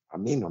sintetici, a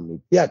me non mi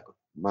piacciono,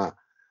 ma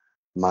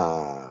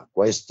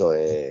questo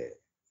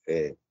io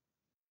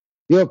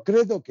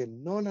credo che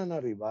non hanno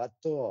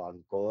arrivato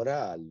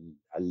ancora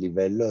al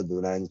livello di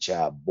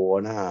un'ancia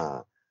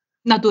buona,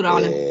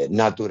 Naturale.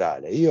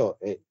 naturale. Io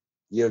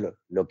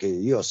lo che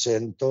io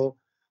sento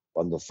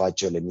quando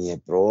faccio le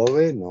mie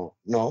prove, no,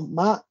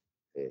 ma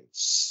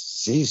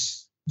sì,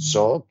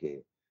 so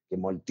che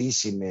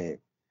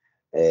moltissime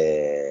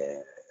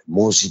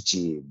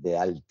musici di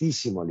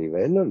altissimo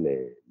livello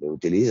le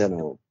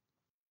utilizzano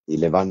e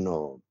le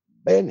vanno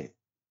bene.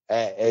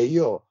 E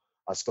io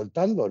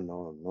ascoltando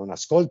non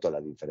ascolto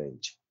la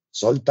differenza,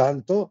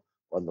 soltanto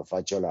quando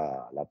faccio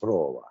la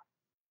prova.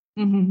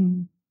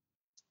 Mm-hmm.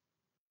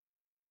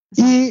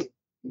 Esatto.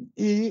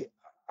 E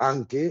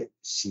anche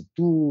se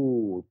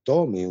tu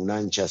tomi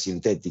un'ancia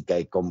sintetica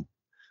e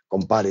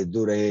compare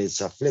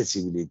durezza,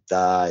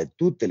 flessibilità e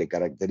tutte le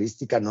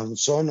caratteristiche non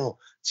sono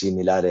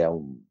similari a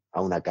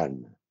una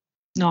canna.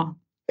 No,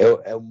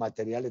 È un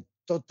materiale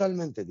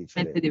totalmente è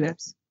differente.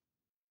 diverso.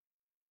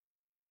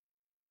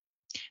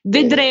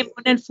 Vedremo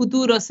nel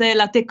futuro se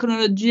la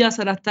tecnologia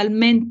sarà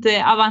talmente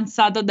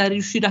avanzata da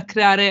riuscire a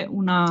creare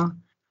una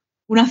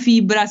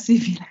fibra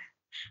simile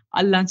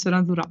al lancio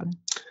naturale.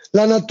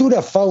 La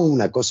natura fa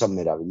una cosa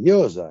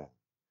meravigliosa,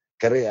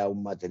 crea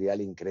un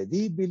materiale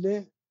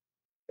incredibile.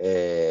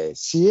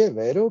 Sì, è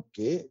vero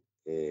che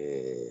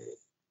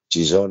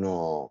ci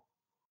sono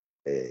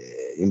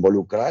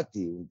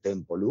involucrati un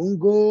tempo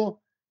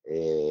lungo,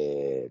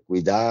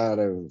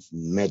 guidare,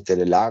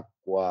 mettere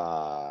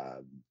l'acqua,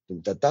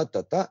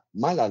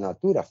 ma la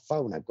natura fa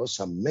una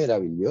cosa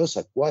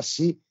meravigliosa,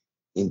 quasi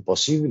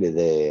impossibile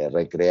da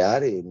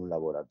ricreare in un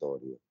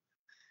laboratorio.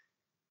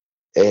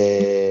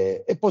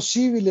 È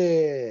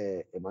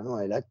possibile,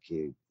 Emanuela,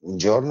 che un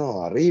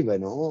giorno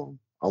arrivino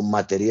a un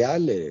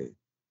materiale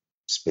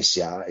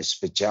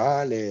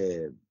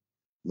speciale,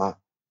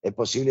 ma è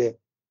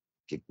possibile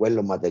che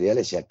quello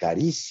materiale sia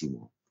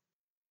carissimo.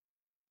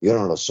 Io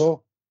non lo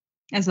so.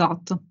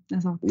 Esatto.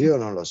 Io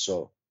non lo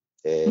so.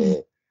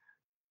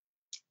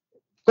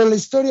 Con la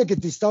storia che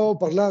ti stavo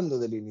parlando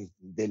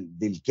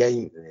del che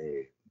hai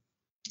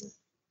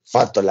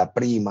fatto la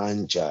prima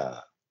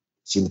ancia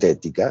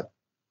sintetica,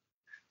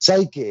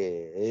 sai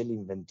che è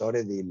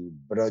l'inventore del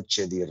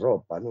brocce di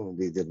roba, no?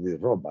 Di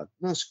roba.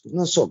 Non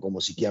so come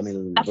si chiama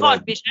il La brocce.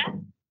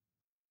 forbice?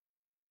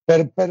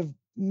 Per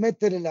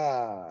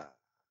metterla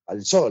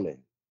al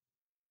sole.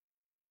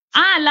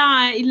 Ah,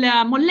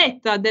 la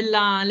molletta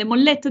le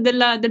mollette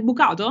del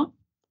bucato?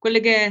 Quelle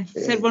che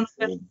servono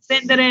per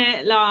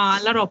stendere la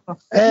roba.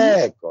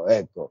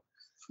 Ecco.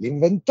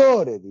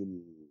 L'inventore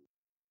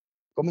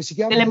come si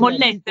chiama Delle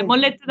l'articolo?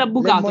 mollette da Le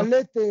bucato.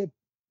 mollette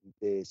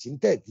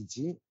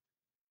sintetici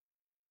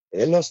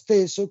è lo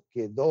stesso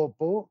che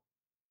dopo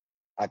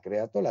ha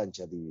creato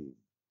l'Ancia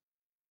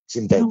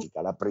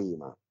sintetica, la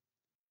prima.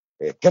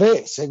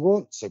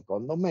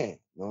 Secondo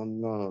me,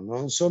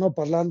 non sono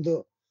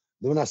parlando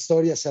di una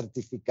storia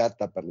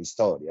certificata per la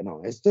storia,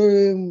 no,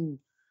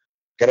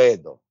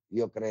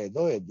 io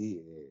credo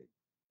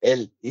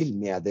il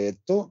mi ha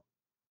detto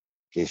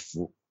che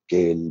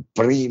il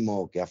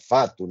primo che ha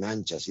fatto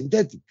un'ancia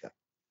sintetica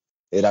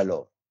era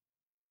loro.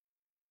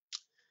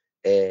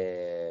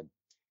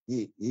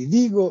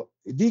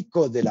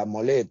 Dico della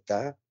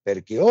molletta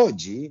perché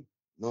oggi,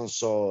 non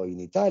so in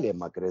Italia,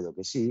 ma credo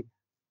che sì,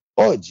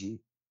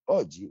 oggi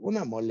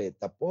una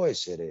molletta può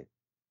essere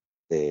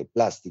di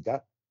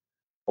plastica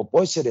o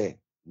può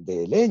essere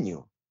di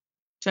legno.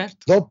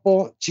 Certo.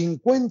 Dopo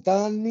 50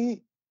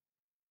 anni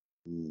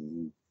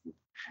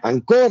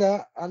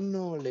ancora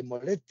hanno le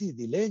mollette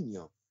di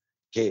legno,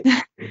 che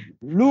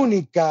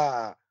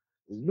l'unica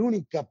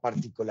l'unica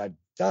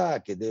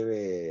particolarità che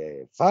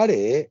deve fare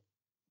è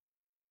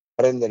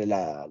prendere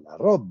la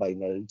roba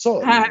nel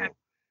sole, no?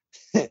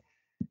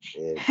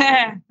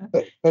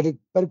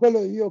 Per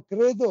quello io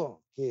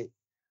credo che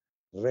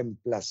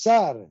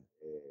reemplazare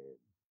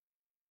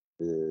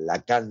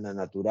la canna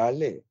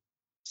naturale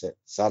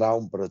sarà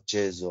un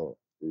processo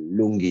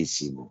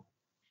lunghissimo.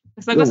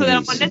 Questa cosa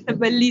della molletta è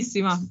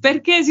bellissima.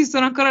 Perché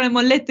esistono ancora le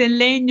mollette in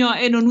legno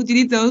e non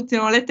utilizzano tutte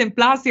le mollette in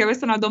plastica?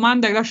 Questa è una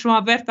domanda che lasciamo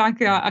aperta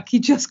anche a chi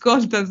ci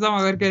ascolta,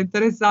 insomma, perché è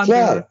interessante.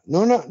 Chiaro,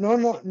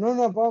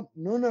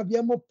 non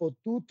abbiamo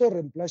potuto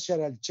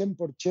reemplazare al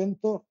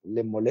 100%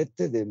 le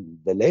mollette di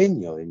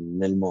legno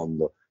nel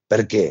mondo.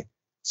 Perché?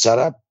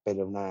 Sarà per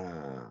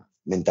una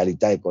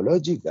mentalità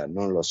ecologica?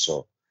 Non lo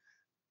so.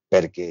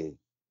 Perché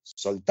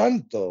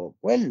soltanto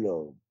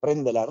quello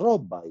prende la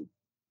roba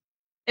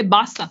E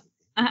basta.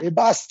 e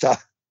basta.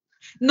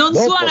 Non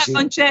Dopo suona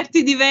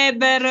concerti di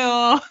Weber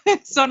o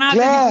sonate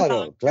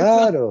di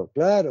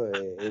claro,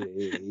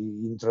 e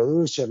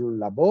introdurcerlo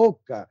nella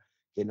bocca,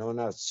 che non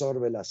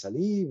assorbe la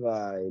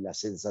saliva e la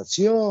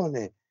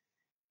sensazione.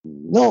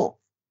 No,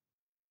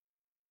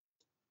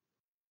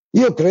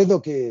 io credo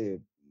che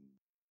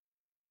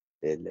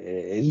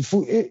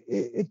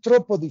è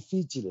troppo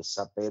difficile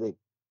sapere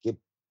che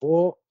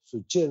può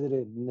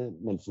succedere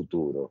nel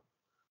futuro.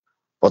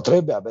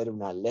 Potrebbe avere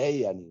una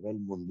lei a livello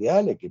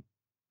mondiale che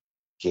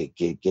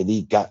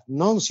dica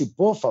non si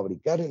può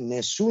fabbricare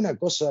nessuna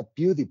cosa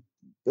più di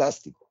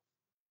plastico.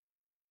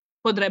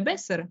 Potrebbe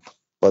essere.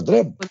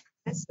 Potrebbe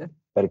essere.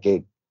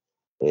 Perché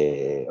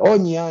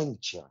ogni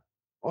ancia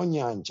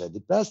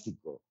di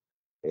plastico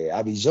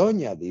ha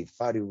bisogno di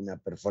fare una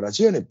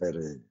perforazione per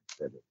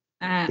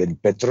il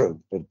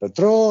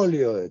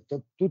petrolio e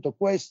tutto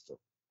questo.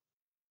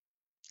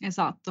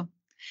 Esatto.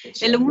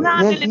 Cioè,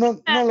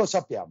 non lo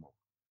sappiamo.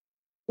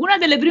 Una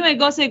delle prime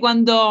cose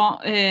quando ho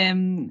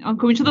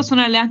cominciato a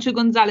suonare le ance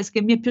Gonzalez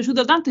che mi è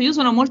piaciuta tanto, io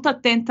sono molto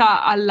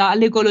attenta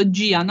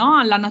all'ecologia, no?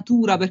 Alla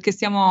natura, perché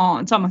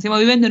stiamo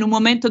vivendo in un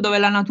momento dove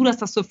la natura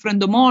sta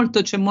soffrendo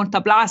molto, c'è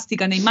molta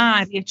plastica nei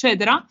mari,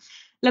 eccetera.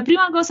 La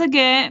prima cosa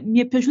che mi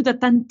è piaciuta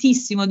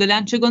tantissimo delle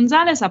ance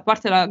Gonzalez, a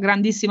parte la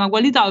grandissima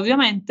qualità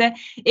ovviamente,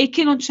 è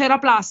che non c'era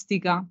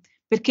plastica,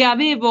 perché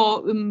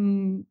avevo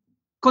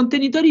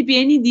contenitori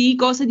pieni di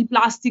cose di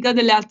plastica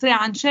delle altre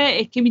ance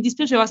e che mi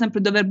dispiaceva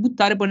sempre dover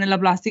buttare poi nella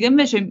plastica.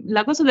 Invece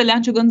la cosa delle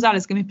ance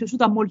Gonzalez che mi è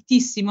piaciuta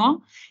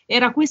moltissimo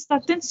era questa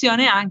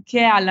attenzione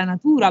anche alla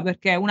natura,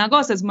 perché una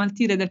cosa è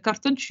smaltire del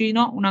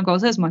cartoncino, una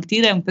cosa è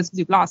smaltire un pezzo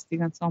di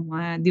plastica,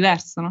 insomma, è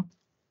diverso, no?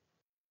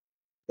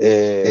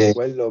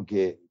 Quello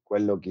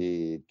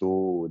che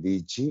tu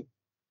dici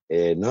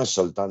non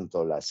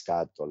soltanto la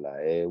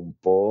scatola, è un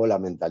po' la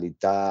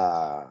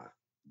mentalità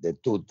di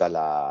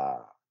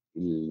tutta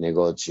il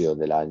negozio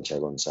dell'ancia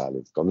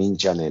Gonzalez.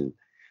 Comincia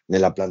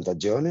nella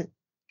piantagione,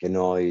 che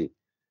noi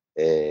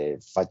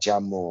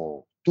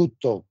facciamo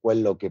tutto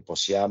quello che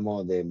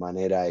possiamo di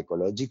maniera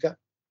ecologica.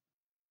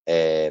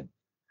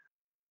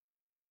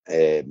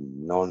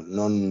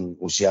 Non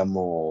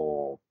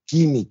usiamo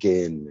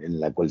chimiche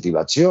nella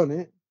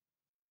coltivazione,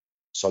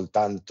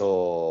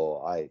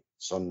 soltanto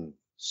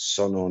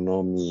sono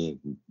nomi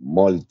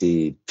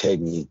molti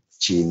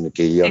tecnici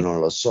che io non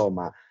lo so,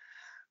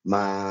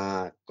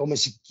 ma come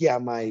si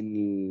chiama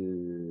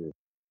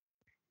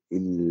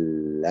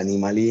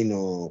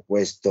l'animalino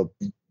questo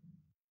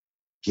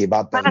che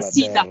va per la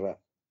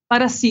terra?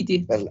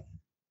 Parassiti.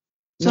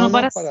 Sono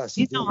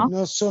parassiti, no?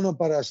 Non sono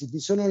parassiti,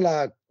 sono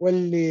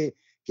quelli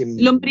che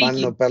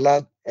vanno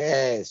per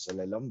sono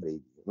le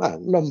lombrichi, ma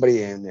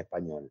lombriche in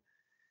spagnolo.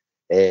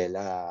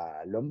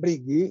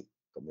 Lombrichi,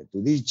 come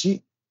tu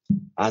dici,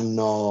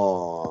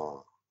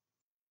 hanno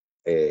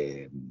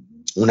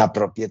una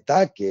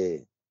proprietà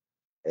che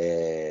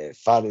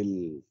fare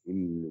il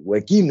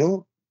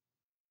huequino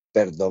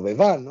per dove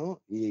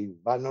vanno e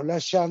vanno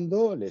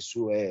lasciando le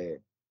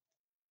sue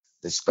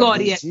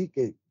scorie.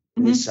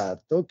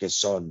 Esatto, che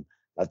sono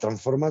la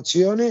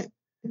trasformazione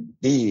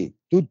di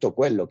tutto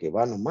quello che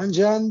vanno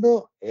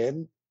mangiando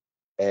in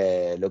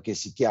lo che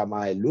si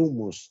chiama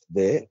l'humus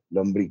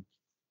dell'ombrico,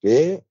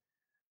 che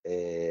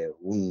è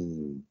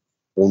un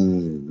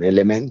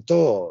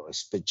elemento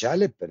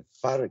speciale per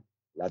fare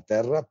la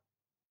terra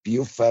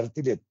più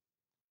fertile,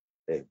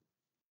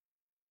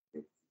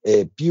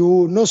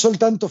 più non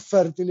soltanto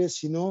fertile,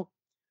 sino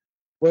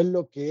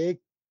quello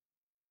che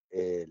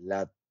è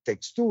la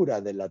textura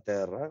della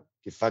terra,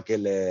 che fa che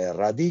le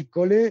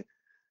radicole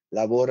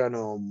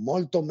lavorano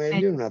molto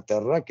meglio in una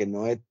terra che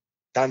non è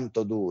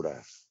tanto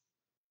dura.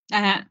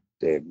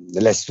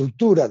 La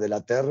struttura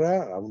della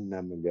terra ha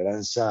una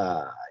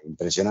miglioranza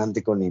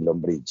impressionante con i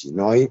lombrici.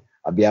 Noi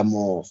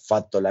abbiamo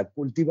fatto la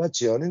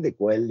coltivazione di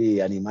quelli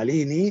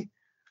animalini,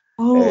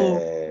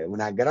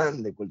 una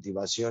grande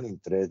coltivazione in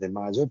 3 di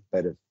maggio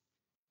per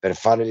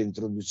fare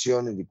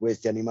l'introduzione di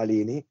questi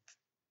animalini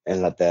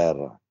nella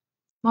terra.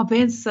 Ma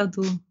pensa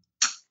tu,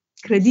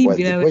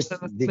 incredibile.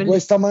 Di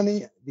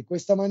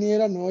questa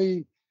maniera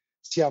noi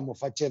stiamo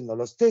facendo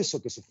lo stesso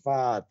che si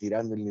fa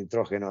tirando il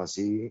nitrogeno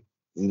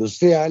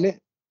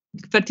industriale,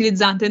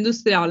 Fertilizzante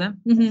industriale.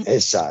 Mm-hmm.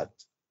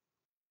 Esatto.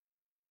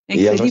 E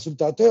il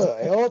risultato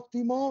è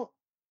ottimo,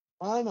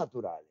 ma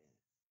naturale.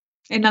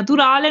 È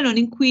naturale, non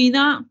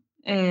inquina,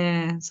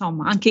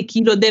 insomma, anche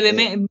chi lo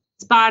deve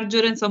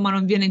spargere, insomma,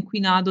 non viene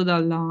inquinato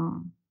dalla...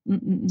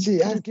 Sì,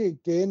 anche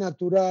che è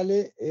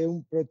naturale, è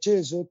un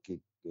processo che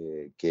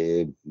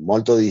è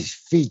molto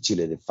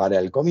difficile da fare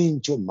al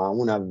comincio, ma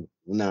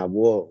una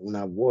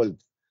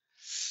volta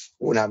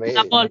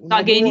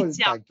che è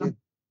iniziato.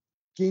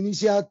 Che è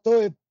iniziato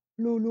è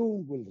più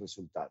lungo il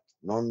risultato.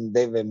 Non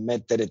deve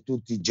mettere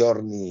tutti i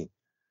giorni.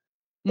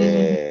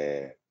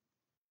 È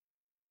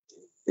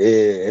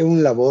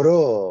un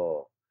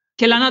lavoro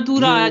che la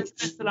natura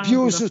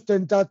più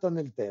sustentato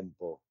nel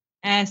tempo.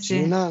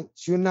 Sì.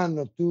 Se un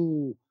anno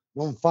tu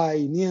non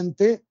fai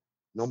niente,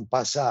 non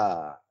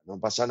passa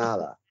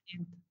nada.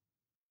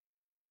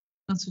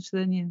 Non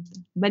succede niente.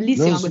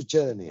 Bellissima. Non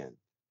succede niente.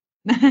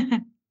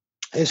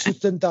 È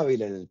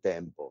sostentabile nel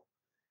tempo.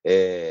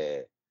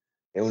 È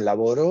un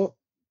lavoro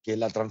che è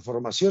la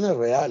trasformazione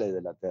reale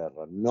della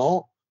terra,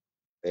 non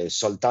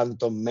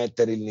soltanto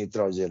mettere il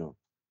nitrogeno.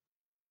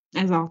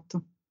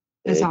 Esatto.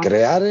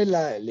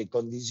 Creare le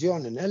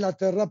condizioni nella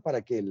terra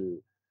perché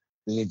il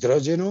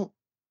nitrogeno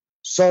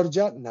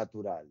sorga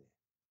naturale.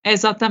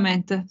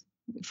 Esattamente.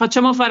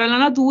 Facciamo fare alla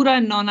natura e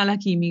non alla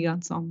chimica,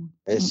 insomma.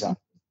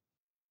 Esatto.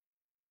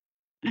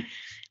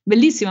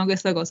 Bellissima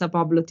questa cosa,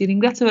 Pablo, ti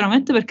ringrazio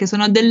veramente perché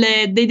sono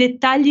dei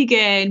dettagli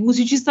che il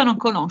musicista non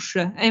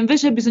conosce e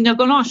invece bisogna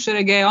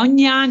conoscere che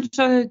ogni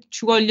ancia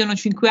ci vogliono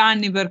 5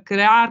 anni per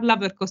crearla,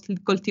 per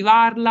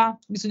coltivarla,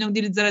 bisogna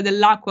utilizzare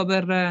dell'acqua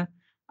per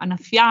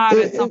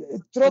annaffiare. È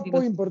troppo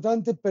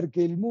importante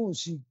perché i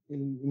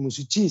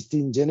musicisti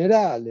in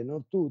generale,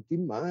 non tutti,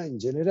 ma in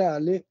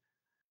generale,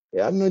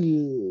 hanno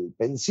il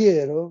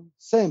pensiero,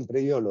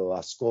 sempre io lo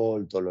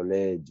ascolto, lo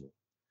leggo,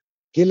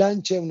 che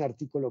l'ANCE è un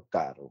articolo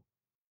caro.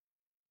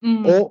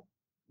 O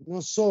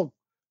non so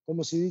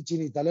come si dice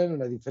in italiano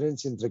la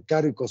differenza entre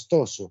caro e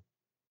costoso.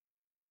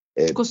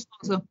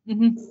 Costoso.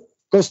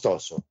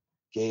 Costoso,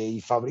 che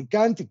i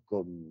fabbricanti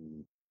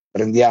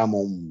prendiamo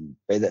un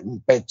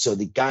pezzo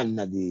di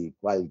canna di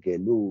qualche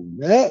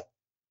lungo e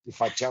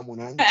facciamo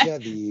un'ancia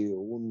di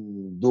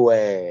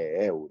 2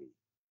 euro.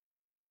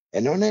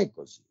 E non è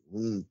così.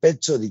 Un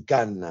pezzo di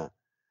canna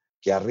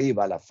che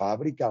arriva alla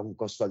fabbrica ha un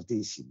costo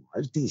altissimo,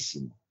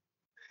 altissimo.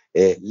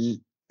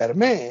 Per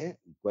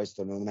me,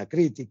 questo non è una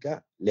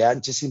critica, le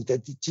ance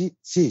sintetici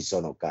sì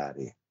sono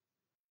cari.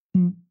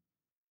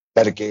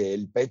 Perché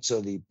il pezzo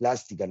di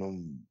plastica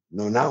non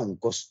ha un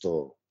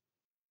costo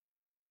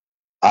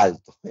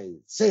alto, è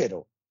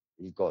zero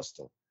il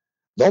costo.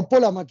 Dopo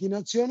la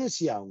macchinazione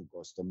si ha un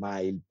costo, ma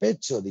il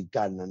pezzo di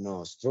canna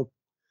nostro,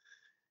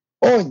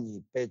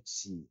 ogni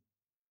pezzo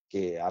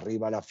che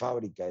arriva alla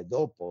fabbrica e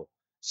dopo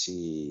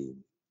si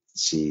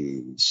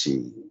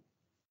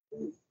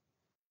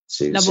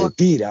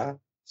tira,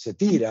 si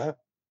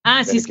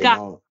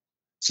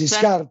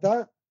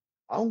scarta,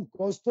 ha un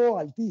costo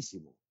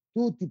altissimo.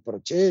 Tutti i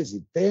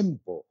processi,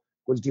 tempo,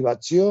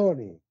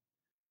 coltivazione,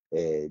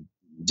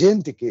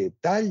 gente che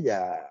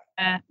taglia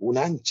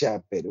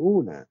un'ancia per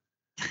una,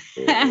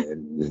 è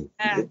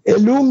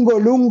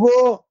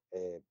lungo.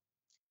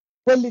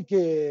 Quelli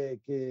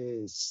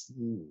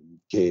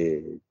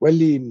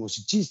quelli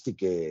musicisti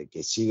che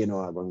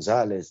seguono a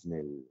Gonzalez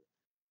nel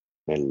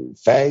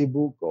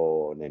Facebook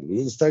o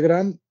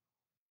nell'Instagram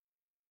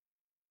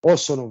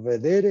possono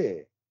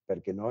vedere,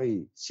 perché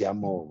noi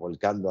stiamo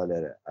volcando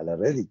alle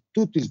reti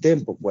tutto il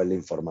tempo quelle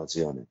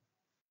informazioni.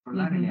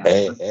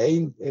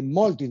 È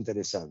molto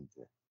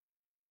interessante.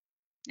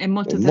 È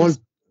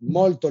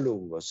molto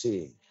lungo,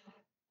 sì.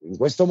 In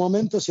questo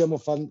momento stiamo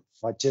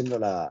facendo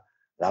la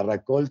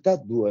raccolta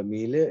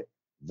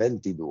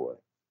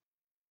 2022.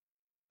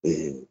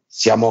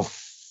 Stiamo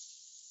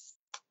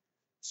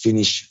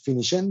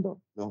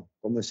finendo? No,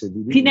 come si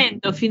dice?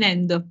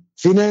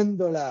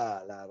 Finendo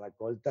la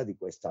raccolta di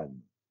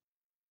quest'anno.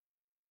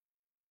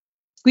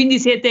 Quindi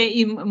siete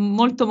in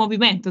molto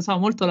movimento, insomma,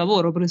 molto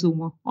lavoro,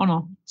 presumo, o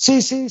no?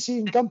 Sì,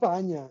 in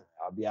campagna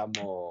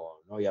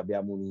noi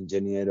abbiamo un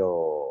ingegnere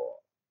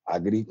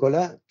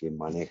agricola che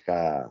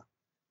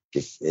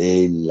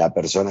è la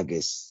persona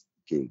che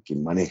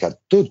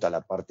maneja tutta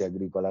la parte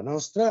agricola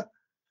nostra,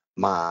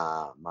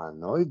 ma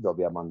noi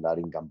dobbiamo andare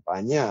in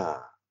campagna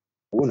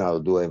 1 o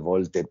 2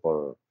 volte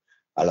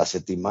alla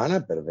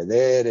settimana per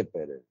vedere,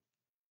 per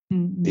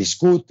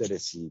discutere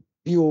si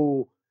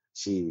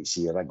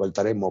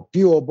raccolteremo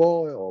più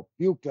oboe o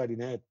più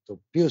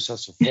clarinetto, più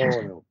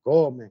sassofono,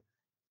 come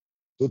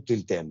tutto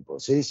il tempo,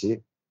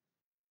 sì.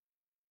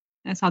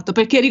 Esatto,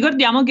 perché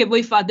ricordiamo che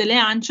voi fate le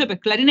ance per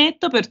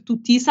clarinetto, per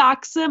tutti i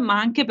sax, ma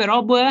anche per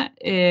oboe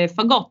e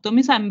fagotto,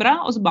 mi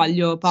sembra, o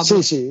sbaglio,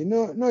 Pablo? Sì,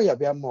 noi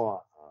abbiamo,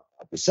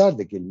 a pesar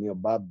di che il mio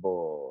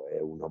babbo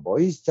è un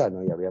oboista,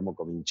 noi abbiamo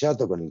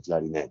cominciato con il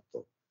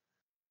clarinetto,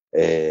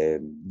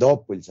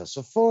 dopo il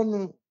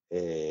sassofono,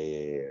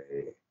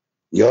 e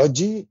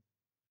oggi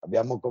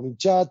abbiamo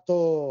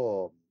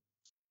cominciato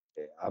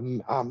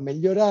a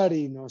migliorare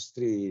i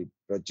nostri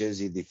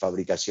processi di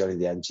fabbricazione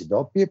di ance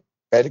doppie,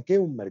 perché è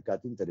un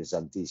mercato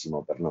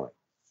interessantissimo per noi.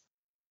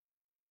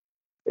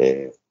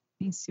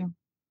 Benissimo.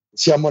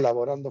 Stiamo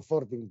lavorando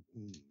forte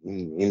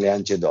in le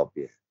ance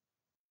doppie.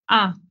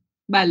 Ah,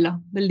 bella,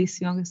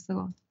 bellissima questa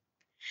cosa.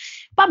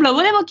 Pablo,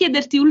 volevo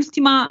chiederti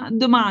ultima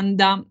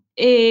domanda.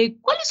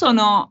 Quali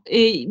sono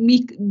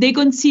dei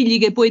consigli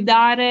che puoi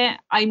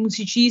dare ai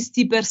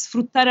musicisti per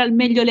sfruttare al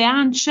meglio le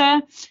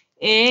ance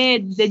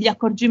e degli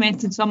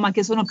accorgimenti, insomma,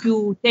 che sono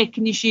più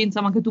tecnici,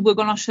 insomma, che tu puoi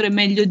conoscere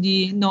meglio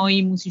di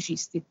noi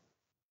musicisti?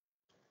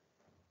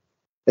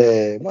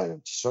 Bueno,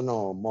 ci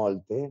sono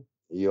molte.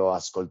 Io ho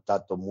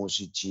ascoltato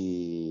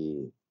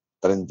musici,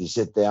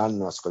 37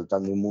 anni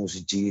ascoltando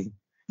musici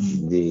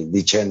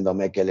dicendo a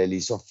me che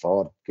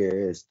l'elisoforte, che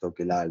questo,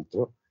 che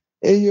l'altro,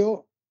 e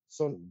io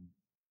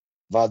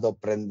vado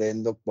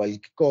prendendo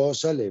qualche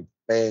cosa, le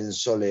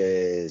penso,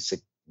 per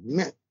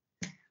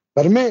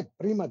me,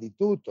 prima di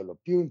tutto, lo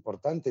più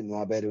importante è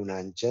non avere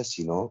un'ancia,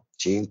 sino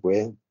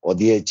 5 o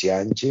 10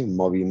 ance in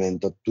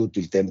movimento tutto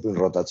il tempo in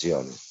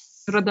rotazione.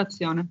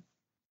 Rotazione.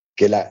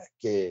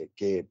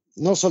 Che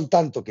non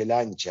soltanto che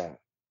l'ancia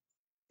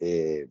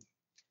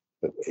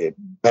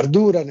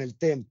perdura nel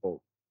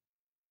tempo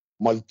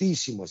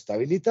moltissimo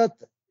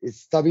stabilizzata,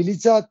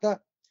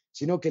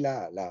 sino che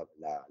la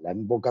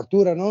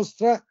imboccatura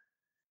nostra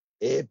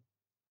è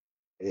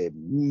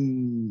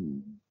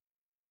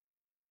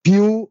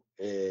più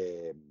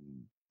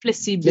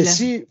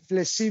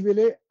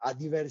flessibile a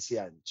diversi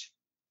ance.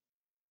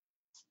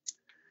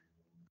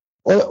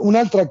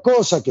 Un'altra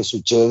cosa che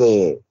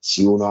succede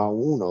se uno ha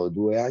uno o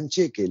due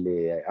ance è che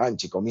le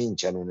ance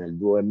cominciano nel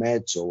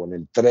 2,5 o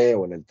nel 3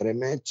 o nel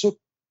 3,5,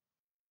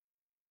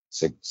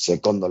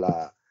 secondo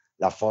la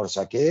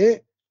forza che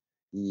è,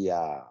 e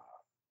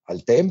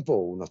al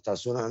tempo uno sta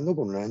suonando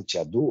con un'ancia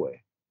a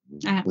 2,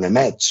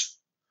 1,5.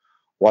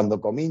 Quando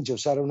comincia a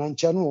usare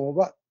un'ancia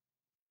nuova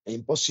è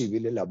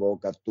impossibile, la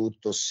bocca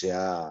tutto si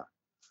è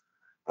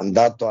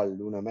andato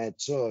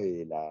all'1,5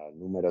 e la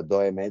numero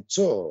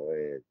 2,5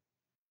 è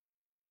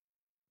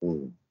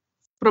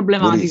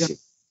problematica.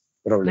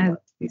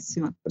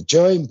 Problematico.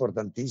 Perciò è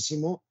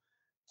importantissimo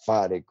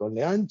fare con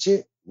le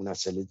ance una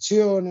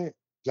selezione,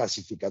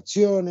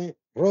 classificazione,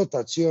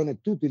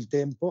 rotazione tutto il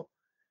tempo.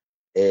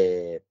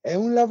 È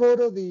un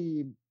lavoro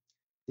di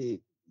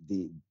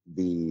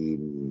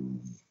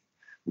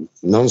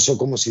non so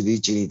come si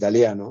dice in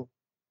italiano,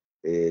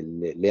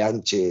 le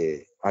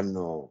ance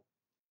hanno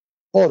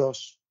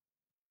poros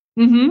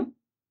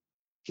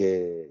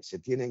che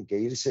se tienen que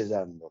ir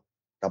sellando,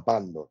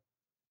 tapando.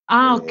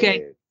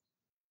 Ok.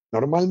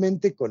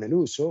 Normalmente con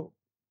l'uso,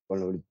 con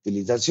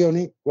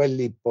l'utilizzazione,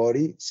 quelli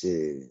pori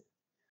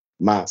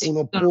ma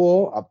uno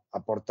può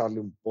apportarle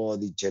un po'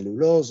 di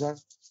cellulosa,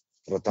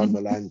 rotando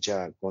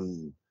l'ancia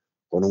con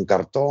un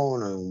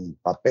cartone, un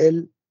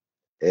papel,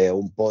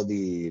 un po'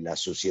 di la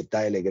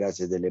società e le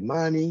grazie delle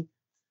mani,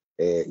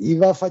 e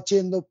va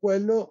facendo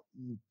quello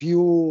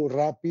più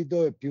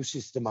rapido e più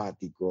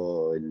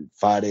sistematico, il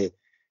fare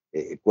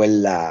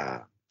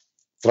quella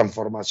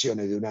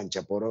trasformazione di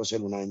un'ancia porosa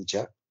in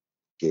un'ancia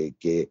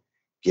che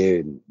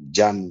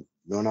già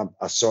non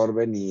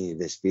assorbe ni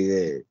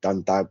despide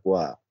tanta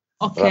acqua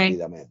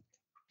rapidamente.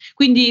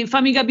 Quindi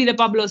fammi capire,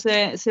 Pablo,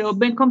 se ho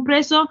ben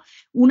compreso,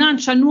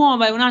 un'ancia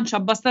nuova è un'ancia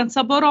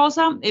abbastanza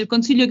porosa e il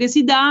consiglio che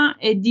si dà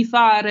è di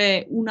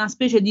fare una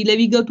specie di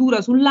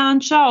levigatura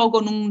sull'ancia o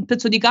con un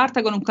pezzo di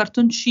carta, con un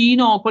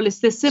cartoncino o con le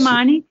stesse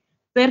mani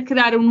per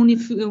creare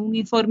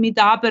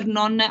un'uniformità, per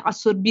non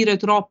assorbire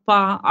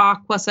troppa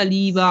acqua,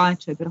 saliva,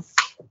 eccetera.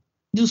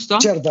 Giusto?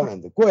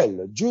 Certamente,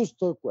 quello,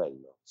 giusto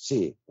quello.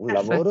 Sì, un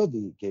lavoro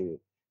di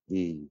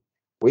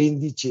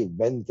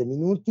 15-20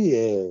 minuti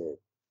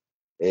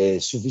è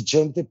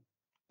sufficiente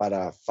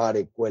per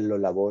fare quello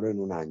lavoro in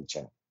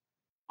un'ancia.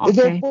 E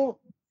dopo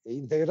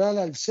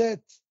integrare al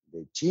set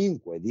di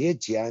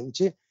 5-10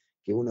 ance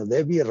che uno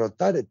deve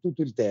ruotare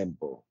tutto il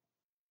tempo.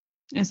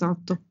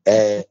 Esatto.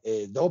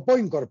 E dopo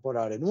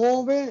incorporare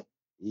nuove,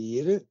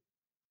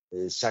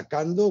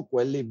 saccando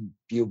quelle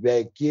più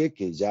vecchie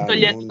che già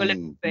togliendo quelle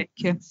più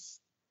vecchie.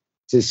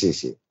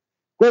 Sì.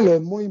 Quello è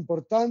molto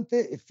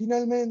importante e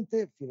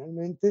finalmente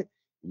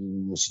il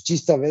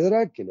musicista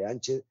vedrà che le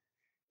ance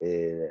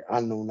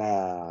hanno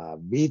una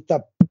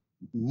vita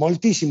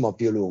moltissimo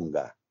più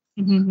lunga.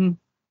 Mm-hmm.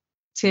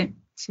 Sì.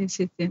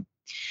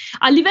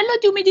 A livello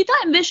di umidità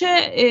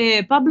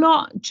invece,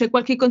 Pablo, c'è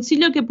qualche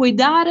consiglio che puoi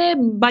dare?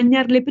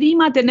 Bagnarle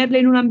prima, tenerle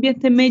in un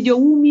ambiente medio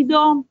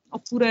umido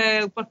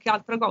oppure qualche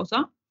altra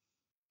cosa?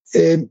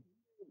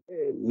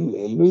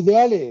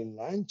 L'ideale in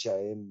lancia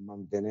è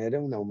mantenere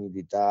una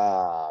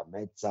umidità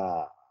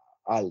mezza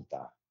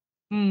alta,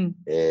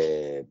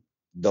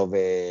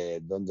 dove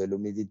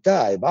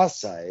l'umidità è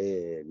bassa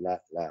e la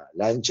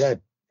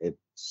lancia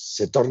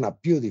si torna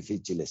più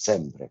difficile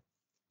sempre.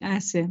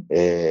 Sì.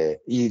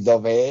 E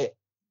dove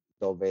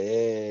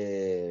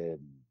è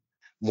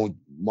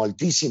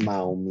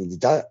moltissima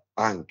umidità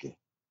anche.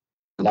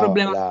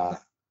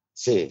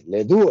 Sì,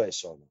 le due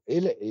sono.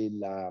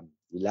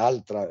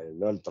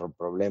 l'altro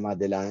problema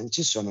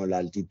dell'ance sono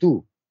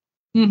l'altitudine,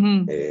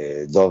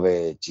 Mhm.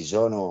 dove ci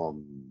sono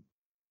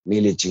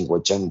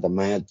 1500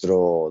 metri,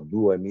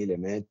 2000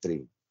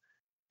 metri,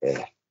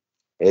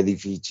 è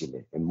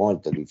difficile, è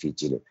molto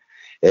difficile.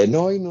 E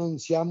noi non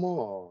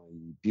siamo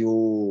i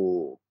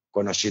più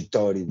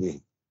conoscitori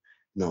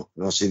no,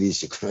 non si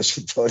dice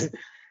conoscitori,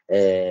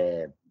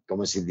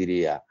 come si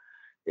direbbe,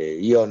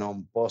 io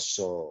non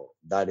posso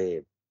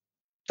dare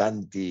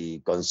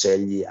tanti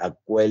consigli a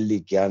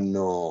quelli che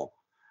hanno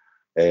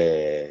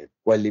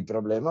quelli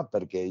problemi,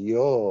 perché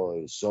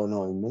io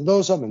sono in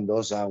Mendoza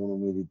ha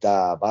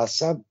un'umidità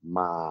bassa,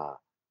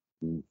 ma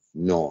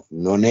no,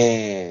 non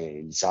è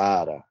il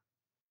Sahara.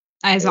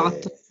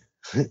 Esatto.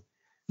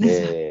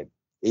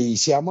 E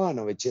siamo a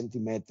 900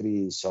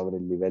 metri sopra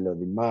il livello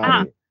del Ah,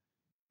 mare,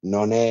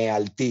 non è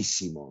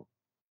altissimo,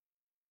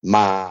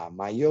 ma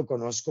io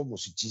conosco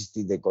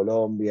musicisti di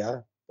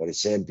Colombia, per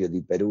esempio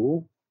di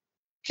Perù,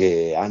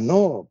 che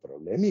hanno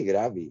problemi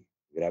gravi,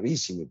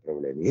 gravissimi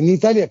problemi. In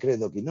Italia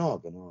credo che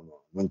no,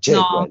 non c'è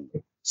no,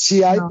 quello.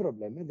 Sì, hai no.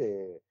 problemi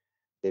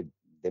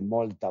di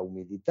molta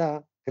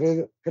umidità.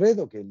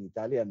 Credo che in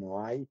Italia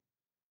non hai,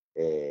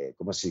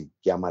 come si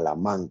chiama, la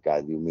manca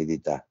di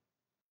umidità.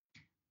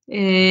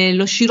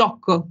 Lo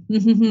scirocco.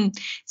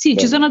 Sì,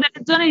 ci sono Bene.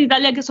 delle zone in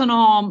Italia che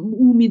sono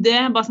umide,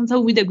 abbastanza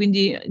umide,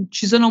 quindi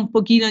ci sono un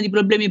pochino di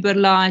problemi per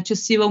la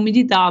eccessiva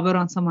umidità,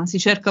 però insomma si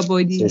cerca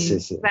poi Sì, di sì,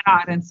 sì.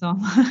 superare,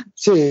 insomma.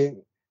 Sì,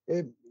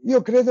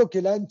 io credo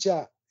che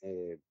l'Ancia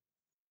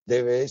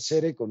deve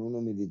essere con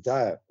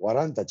un'umidità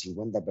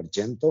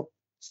 40-50%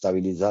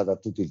 stabilizzata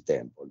tutto il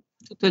tempo.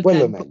 Tutto il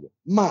Quello è tempo. meglio.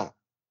 Ma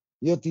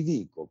io ti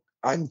dico,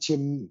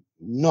 anche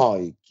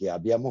noi che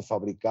abbiamo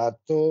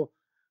fabbricato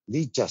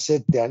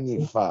 17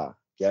 anni fa,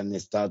 che hanno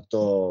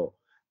stato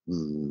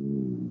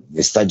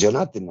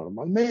stagionate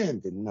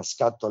normalmente in una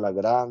scatola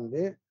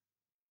grande,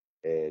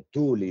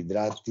 tu li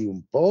idrati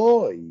un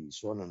po' e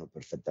suonano Funziona.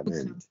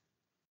 perfettamente.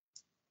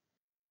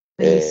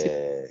 Bellissimo.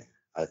 Eh,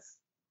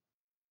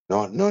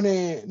 no, non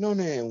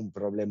è un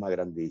problema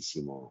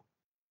grandissimo.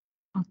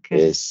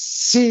 Ok.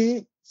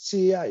 Sì,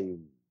 sì,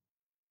 hai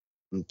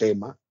un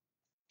tema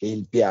che è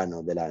il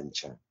piano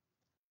dell'ancia,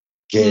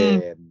 Mm,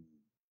 che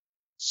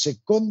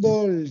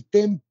secondo il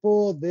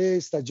tempo di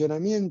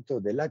stagionamento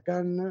della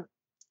canna,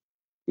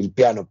 il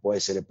piano può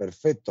essere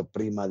perfetto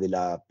prima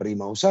della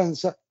prima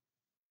usanza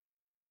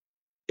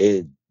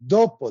e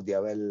dopo di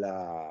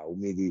averla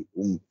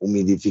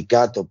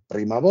umidificato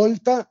prima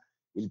volta,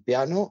 il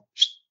piano,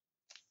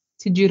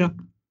 si gira.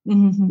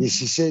 Mhm. e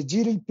se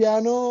giri il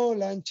piano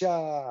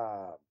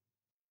lancia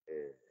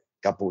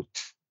caput.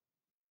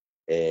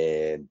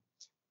 Eh,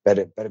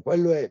 per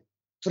quello è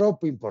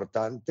troppo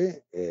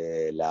importante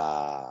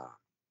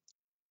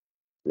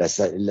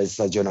il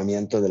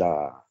stagionamento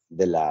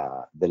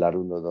della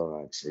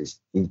Rundodonax,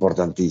 è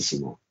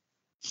importantissimo,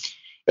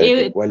 perché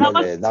E una quello volta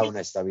le dà che,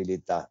 una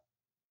stabilità.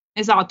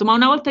 esatto, ma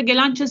una volta che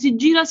l'Ancia si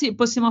gira,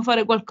 possiamo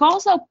fare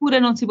qualcosa oppure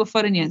non si può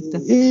fare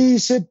niente? E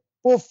se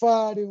può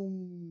fare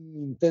un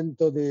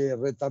intento di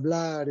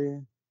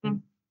retablare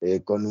Mm.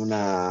 con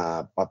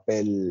una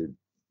papel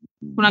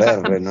Una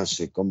carta, verde, non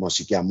so come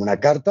si chiama, una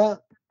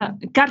carta,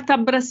 carta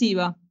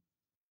abrasiva.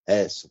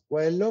 su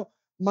quello,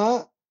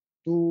 ma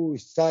tu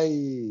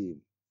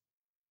stai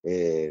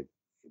eh,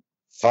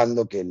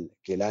 fanno che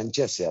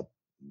l'ance sia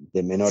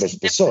di minore Sì,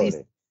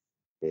 spessore.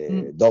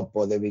 mm.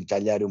 Dopo devi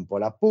tagliare un po'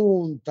 la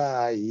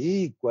punta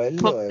e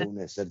quello è un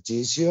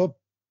esercizio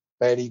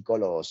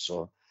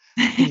pericoloso.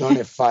 Non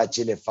è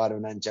facile fare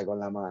un'ancia con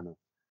la mano.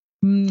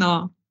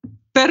 No,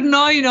 per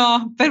noi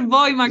no, per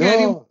voi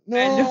magari un po' No,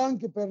 no, meglio.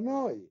 anche per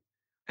noi.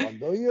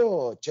 Quando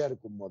io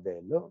cerco un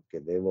modello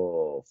che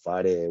devo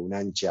fare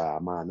un'ancia a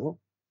mano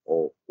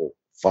o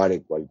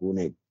fare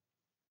qualcuna,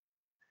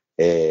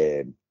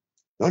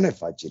 non è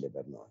facile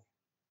per noi.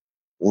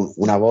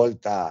 Una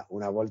volta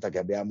che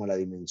abbiamo la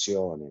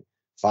dimensione,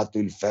 fatto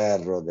il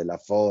ferro della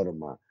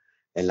forma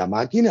e la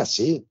macchina,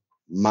 sì,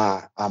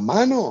 ma a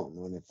mano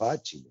non è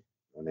facile,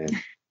 non è,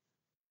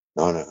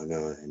 no,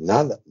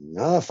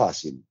 nada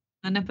facile.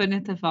 Non è per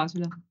niente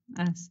facile.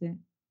 Sì.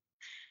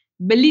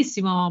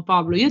 Bellissimo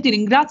Pablo, io ti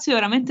ringrazio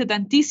veramente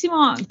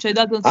tantissimo, ci hai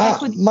dato un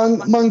sacco di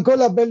informazioni. Mancò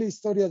la bella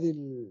storia del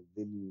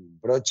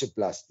broce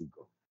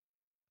plastico,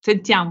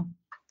 Sentiamo.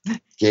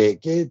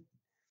 che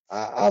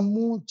ha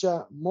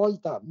molta,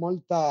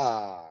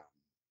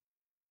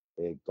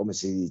 come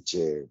si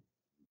dice,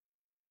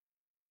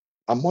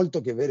 ha molto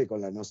a che vedere con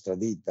la nostra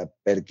vita,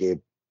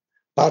 perché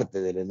parte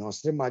delle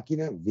nostre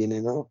macchine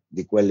vengono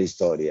di quella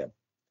storia.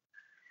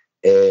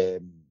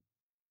 Eh,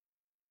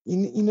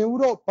 in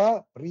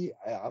Europa,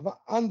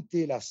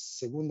 ante la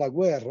seconda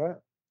guerra,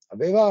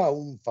 aveva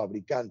un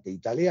fabbricante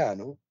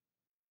italiano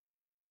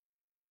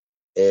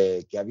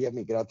che aveva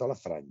migrato alla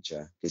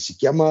Francia, che si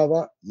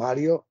chiamava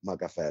Mario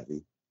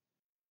Maccaferri.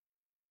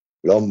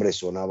 L'ombre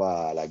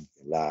suonava la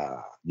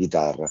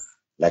chitarra.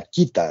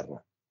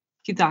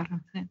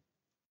 Chitarra, sì.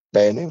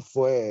 Bene,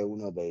 fu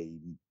uno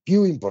dei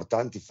più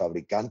importanti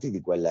fabbricanti di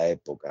quella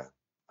epoca.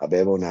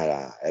 Aveva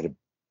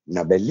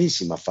una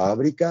bellissima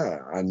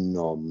fabbrica,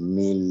 anno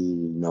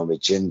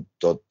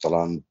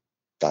 1936-37.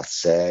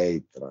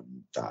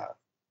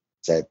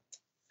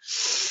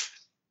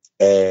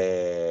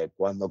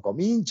 Quando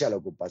comincia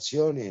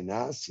l'occupazione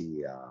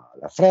nazi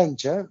alla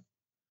Francia,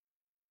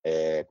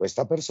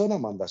 questa persona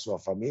manda sua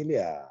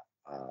famiglia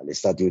agli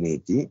Stati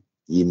Uniti.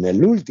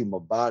 Nell'ultimo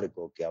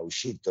barco che è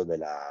uscito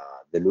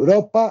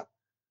dell'Europa,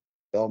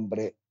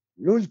 l'uombre,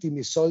 gli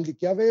ultimi soldi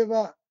che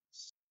aveva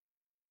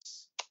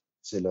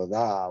se lo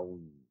dà a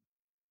un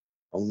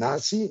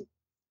nazi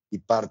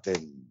e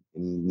parte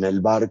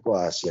nel barco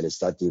hacia gli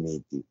Stati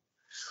Uniti.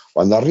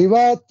 Quando è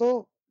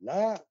arrivato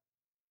là,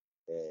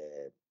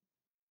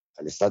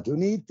 agli Stati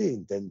Uniti,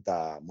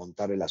 intenta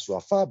montare la sua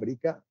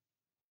fabbrica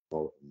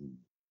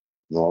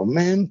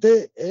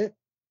nuovamente e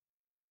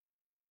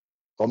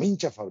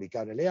comincia a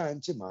fabbricare le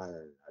ance, ma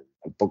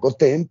al poco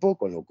tempo,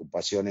 con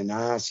l'occupazione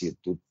nazi e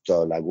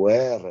tutta la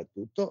guerra e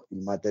tutto,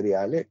 il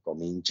materiale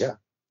comincia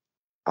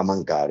a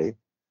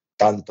mancare,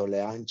 tanto le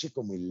ance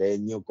come il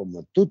legno,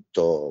 come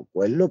tutto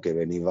quello che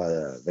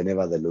veniva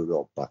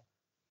dall'Europa.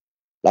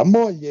 La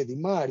moglie di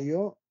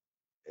Mario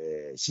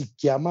si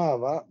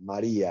chiamava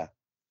Maria,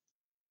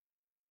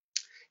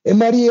 e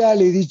Maria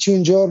le dice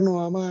un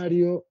giorno a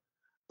Mario: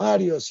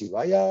 Mario, si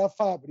vai alla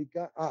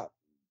fabbrica.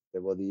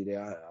 Devo dire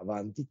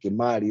avanti che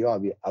Mario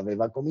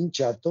aveva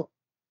cominciato,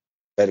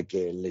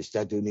 perché negli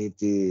Stati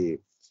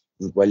Uniti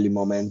in quel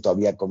momento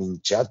aveva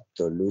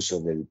cominciato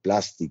l'uso del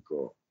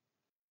plastico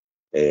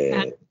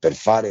per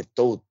fare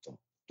tutto.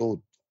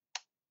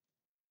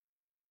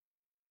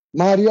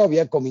 Mario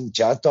aveva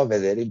cominciato a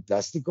vedere il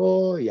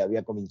plastico e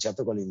aveva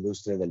cominciato con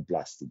l'industria del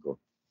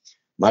plastico.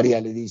 Maria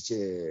le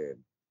dice: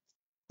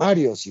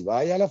 Mario, si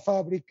vai alla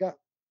fabbrica,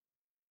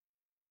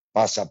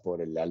 passa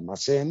por el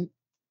almacén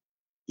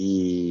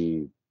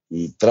y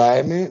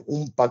tráeme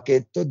un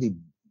pacchetto di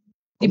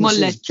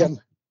molletti.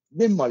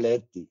 Di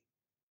molletti.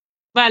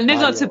 Va al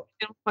negozio Mario, e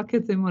prendi un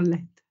pacchetto di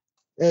mollette.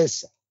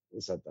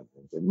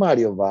 Esattamente.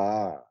 Mario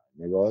va al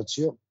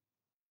negozio,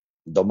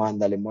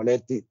 domanda le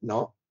moletti,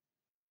 no.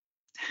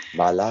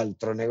 Va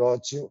all'altro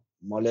negozio,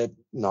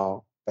 moletti,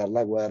 no. Per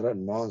la guerra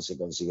non si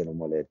consigliano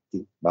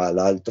moletti. Va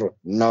all'altro,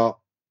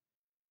 no.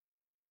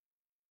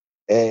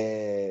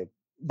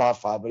 Va a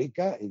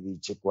fabbrica e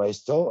dice: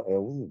 questo è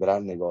un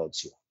gran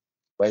negozio,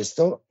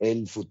 questo è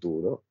il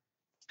futuro,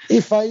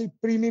 e fa il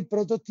primo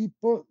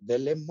prototipo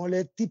delle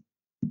moletti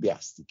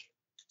plastiche.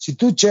 Se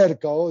tu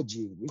cerca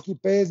oggi in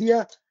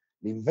Wikipedia,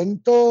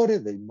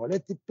 l'inventore dei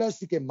moletti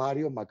plastiche è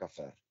Mario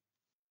Maccaferri,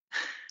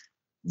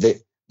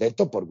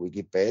 detto per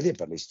Wikipedia e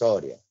per la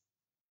storia,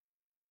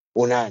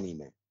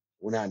 unanime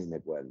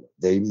quello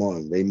dei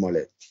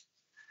moletti.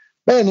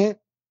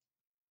 Bene,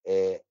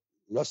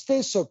 lo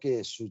stesso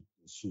che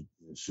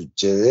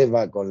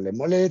succedeva con le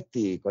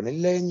moletti, con il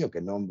legno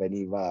che non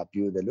veniva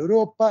più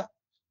dall'Europa,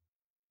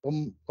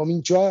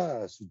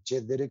 cominciò a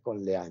succedere con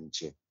le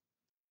ance.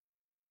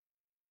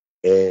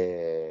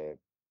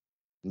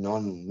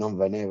 Non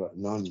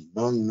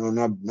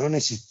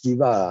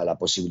esisteva la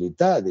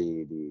possibilità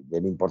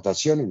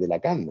dell'importazione della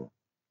canna.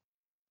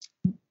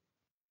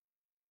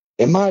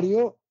 E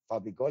Mario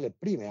fabbricò le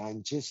prime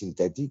ance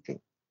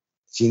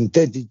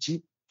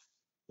sintetici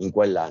in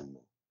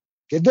quell'anno,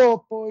 che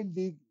dopo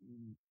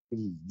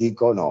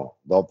dicono,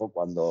 dopo,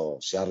 quando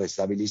si è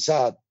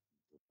restabilizzato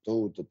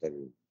tutto,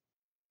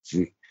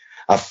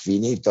 ha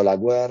finito la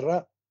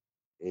guerra,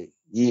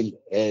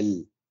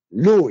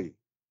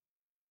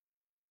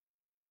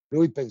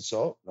 lui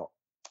pensò: no,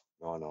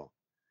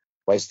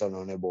 questo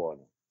non è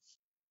buono.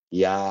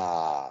 E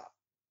ha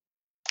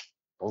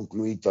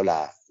concluito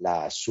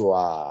la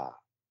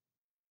sua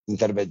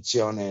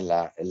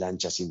intervenzione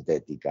nell'ancia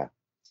sintetica.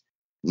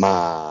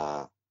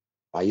 Ma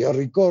io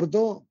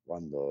ricordo,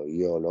 quando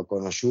io l'ho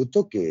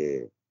conosciuto,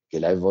 che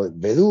l'avevo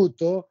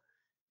veduto,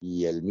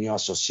 e il mio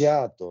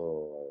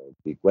associato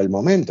di quel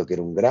momento, che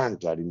era un gran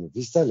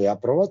clarinettista, le ha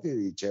provate e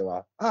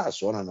diceva: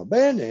 suonano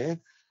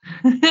bene.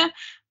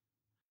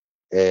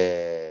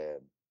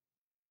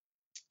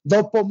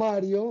 Dopo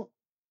Mario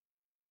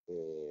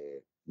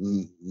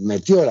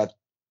metiò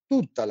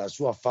tutta la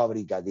sua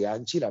fabbrica di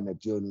ance, la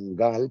metiò in un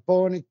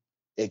galpone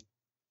e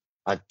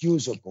ha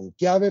chiuso con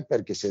chiave,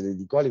 perché si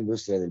dedicò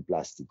all'industria del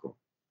plastico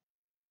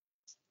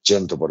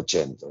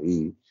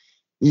 100%.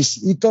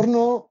 E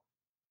tornò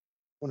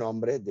un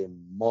uomo di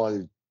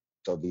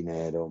molto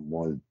dinero,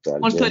 molto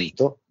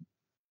argento,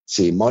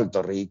 sì,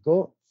 molto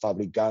ricco,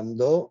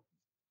 fabbricando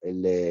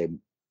le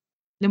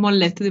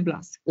mollette di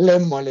plastica. Le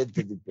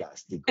mollette di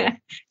plastico.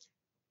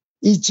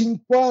 I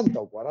 50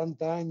 o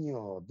 40 anni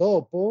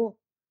dopo,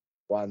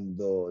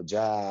 quando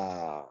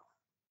già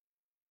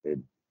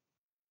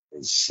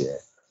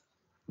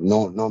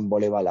non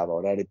voleva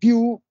lavorare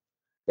più,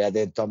 le ha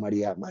detto a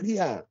Maria: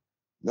 Maria,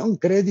 non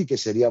credi che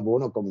sarebbe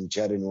buono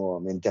cominciare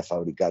nuovamente a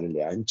fabbricare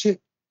le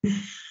ance?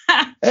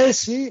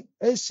 Sì.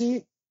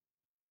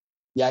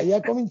 E ahí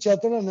ha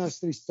cominciato la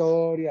nostra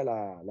storia,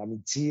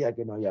 l'amicizia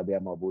che noi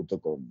abbiamo avuto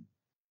con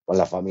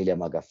la famiglia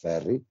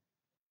Maccaferri.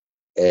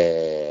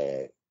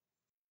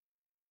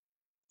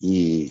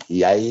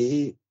 Y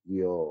ahí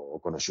io ho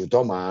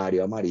conosciuto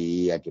Mario,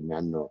 Maria, che mi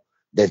hanno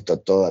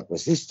detto tutta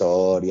questa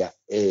storia,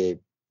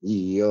 e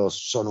io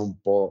sono un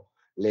po'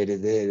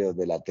 l'eredero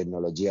della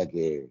tecnologia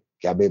che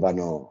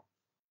avevano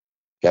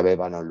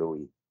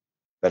lui,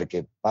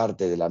 perché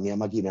parte della mia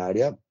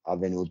macchinaria è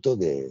venuto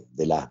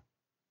da là.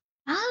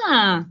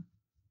 Ah,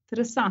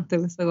 interessante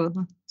questa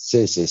cosa.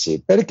 Sì, sì,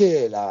 sì,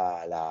 perché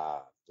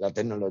la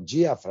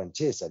tecnologia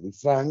francese di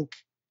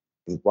Frank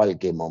in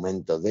qualche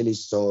momento della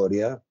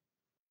storia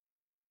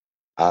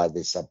ha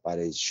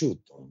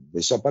desaparesciuto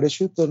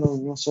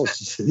non so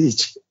se si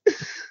dice,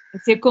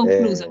 Si è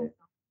conclusa, eh,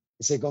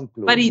 si è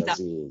conclusa, sparita.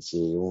 sì,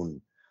 sì,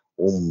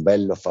 un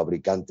bello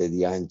fabbricante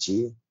di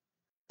ance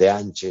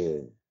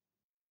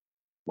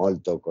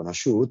molto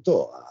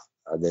conosciuto,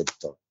 ha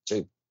detto,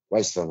 cioè,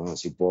 questo non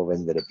si può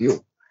vendere più.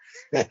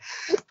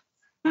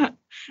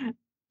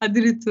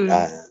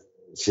 Addirittura.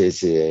 Sì,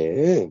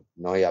 sì,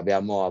 noi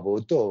abbiamo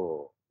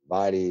avuto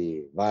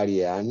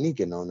vari anni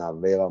che non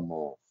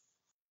avevamo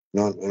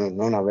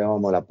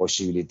la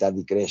possibilità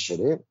di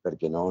crescere,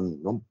 perché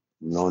non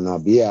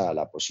aveva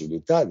la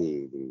possibilità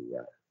di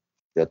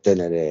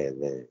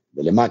ottenere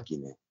delle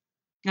macchine.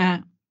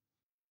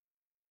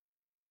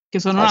 Che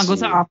sono una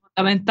cosa Assi,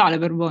 fondamentale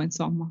per voi,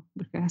 insomma,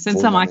 perché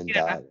senza macchine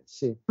fondamentale,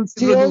 sì. non si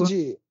Sì,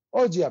 produce.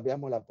 oggi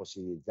abbiamo la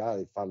possibilità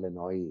di farle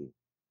noi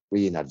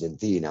qui in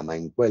Argentina, ma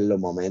in quel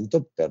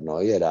momento per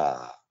noi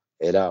era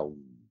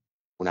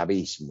un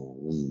abismo,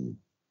 Un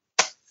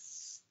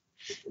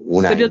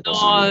una periodo.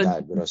 impossibilità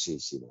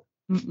grossissima.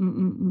 Mm, mm,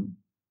 mm, mm.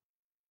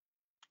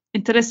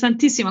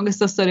 Interessantissima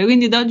questa storia.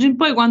 Quindi da oggi in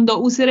poi, quando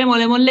useremo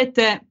le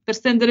mollette per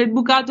stendere il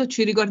bucato,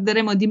 ci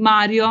ricorderemo di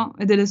Mario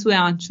e delle sue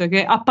ance, che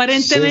Sì, sì,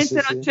 apparentemente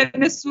non sì. c'è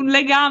nessun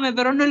legame,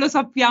 però noi lo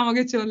sappiamo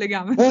che c'è un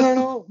legame.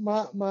 No,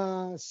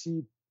 ma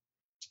sì,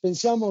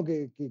 pensiamo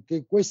che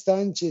queste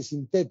ance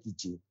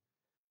sintetici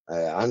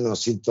hanno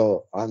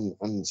sido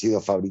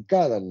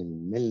fabbricate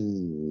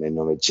nel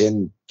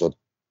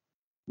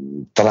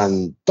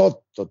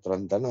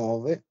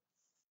 1938-39,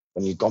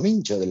 con il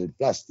comincio del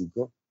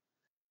plastico.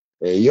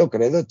 Io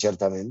credo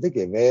certamente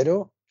che è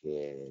vero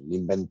che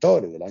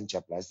l'inventore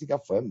dell'ancia plastica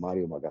fu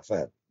Mario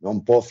Maccaferri.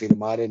 Non può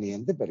firmare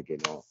niente perché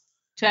no,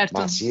 Certo,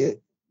 ma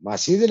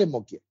sì delle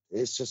mocchiette.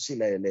 Adesso sì,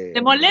 le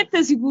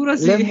mollette sicuro le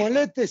sì.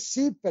 mollette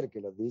sì, perché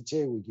lo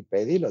dice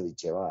Wikipedia, lo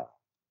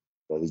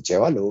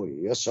diceva lui.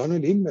 Io sono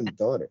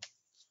l'inventore.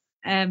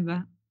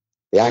 Beh,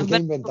 E anche ha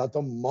davvero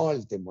inventato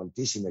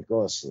moltissime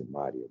cose,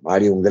 Mario.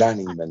 Mario è un gran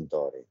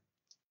inventore.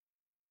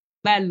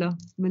 bello,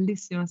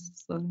 bellissima questa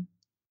storia.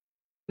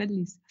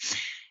 Bellissimo.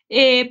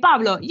 E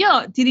Pablo,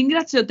 io ti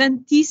ringrazio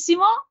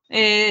tantissimo,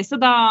 è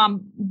stata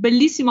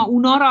bellissima,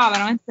 un'ora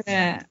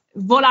veramente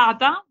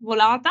volata,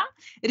 volata.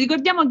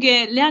 Ricordiamo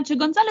che le ance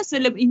Gonzalez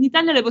in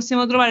Italia le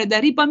possiamo trovare da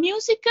Ripa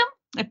Music,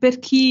 e per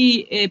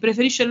chi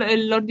preferisce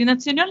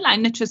l'ordinazione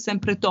online c'è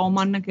sempre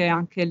Thomann che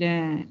anche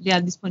le ha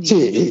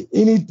disponibili, giusto?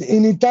 Sì,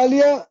 in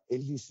Italia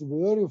il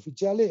distributore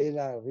ufficiale è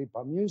la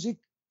Ripa Music,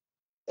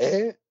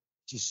 e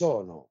ci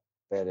sono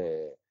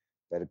per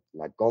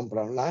la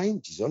compra online,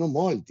 ci sono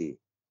molti,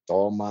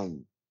 Thomann,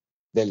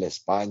 della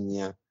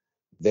Spagna,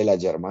 della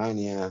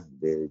Germania,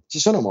 ci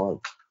sono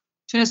molti.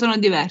 Ce ne sono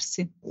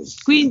diversi.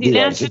 Quindi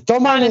le ance Diversi.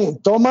 Gonzalez,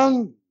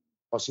 Thomann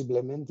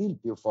possibilmente il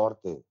più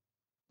forte,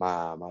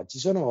 ma ci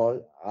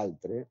sono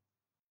altre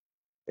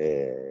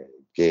che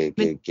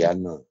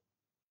hanno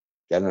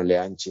le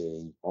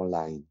ance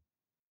online.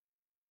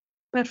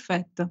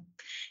 perfetto.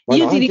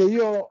 Bueno, Io ti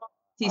ringrazio anche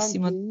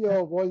tantissimo.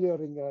 io voglio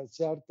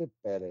ringraziarti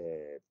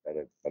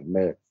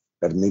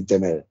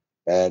permettermi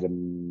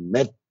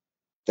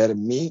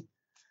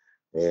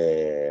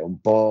un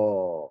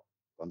po'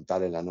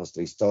 contare la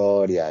nostra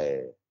storia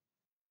e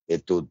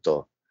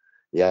tutto.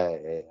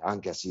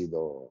 Anche ha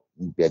sido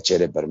un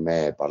piacere per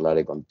me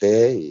parlare con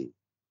te.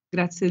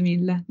 Grazie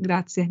mille,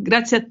 grazie.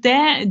 Grazie a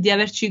te di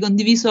averci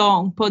condiviso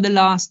un po'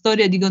 della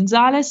storia di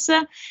Gonzalez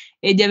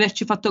e di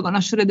averci fatto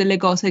conoscere delle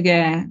cose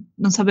che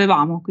non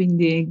sapevamo,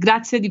 quindi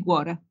grazie di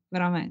cuore,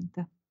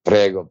 veramente.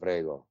 Prego,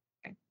 prego.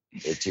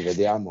 E ci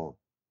vediamo.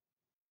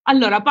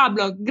 Allora,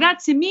 Pablo,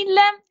 grazie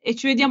mille e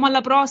ci vediamo alla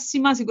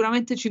prossima.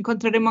 Sicuramente ci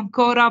incontreremo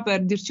ancora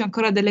per dirci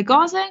ancora delle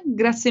cose.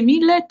 Grazie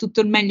mille,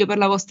 tutto il meglio per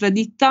la vostra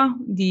ditta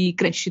di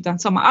crescita,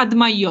 insomma, ad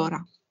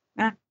maiora.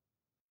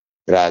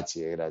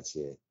 Grazie,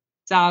 grazie.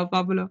 Ciao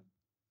Pablo.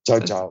 Ciao,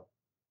 Ciao, ciao. ciao.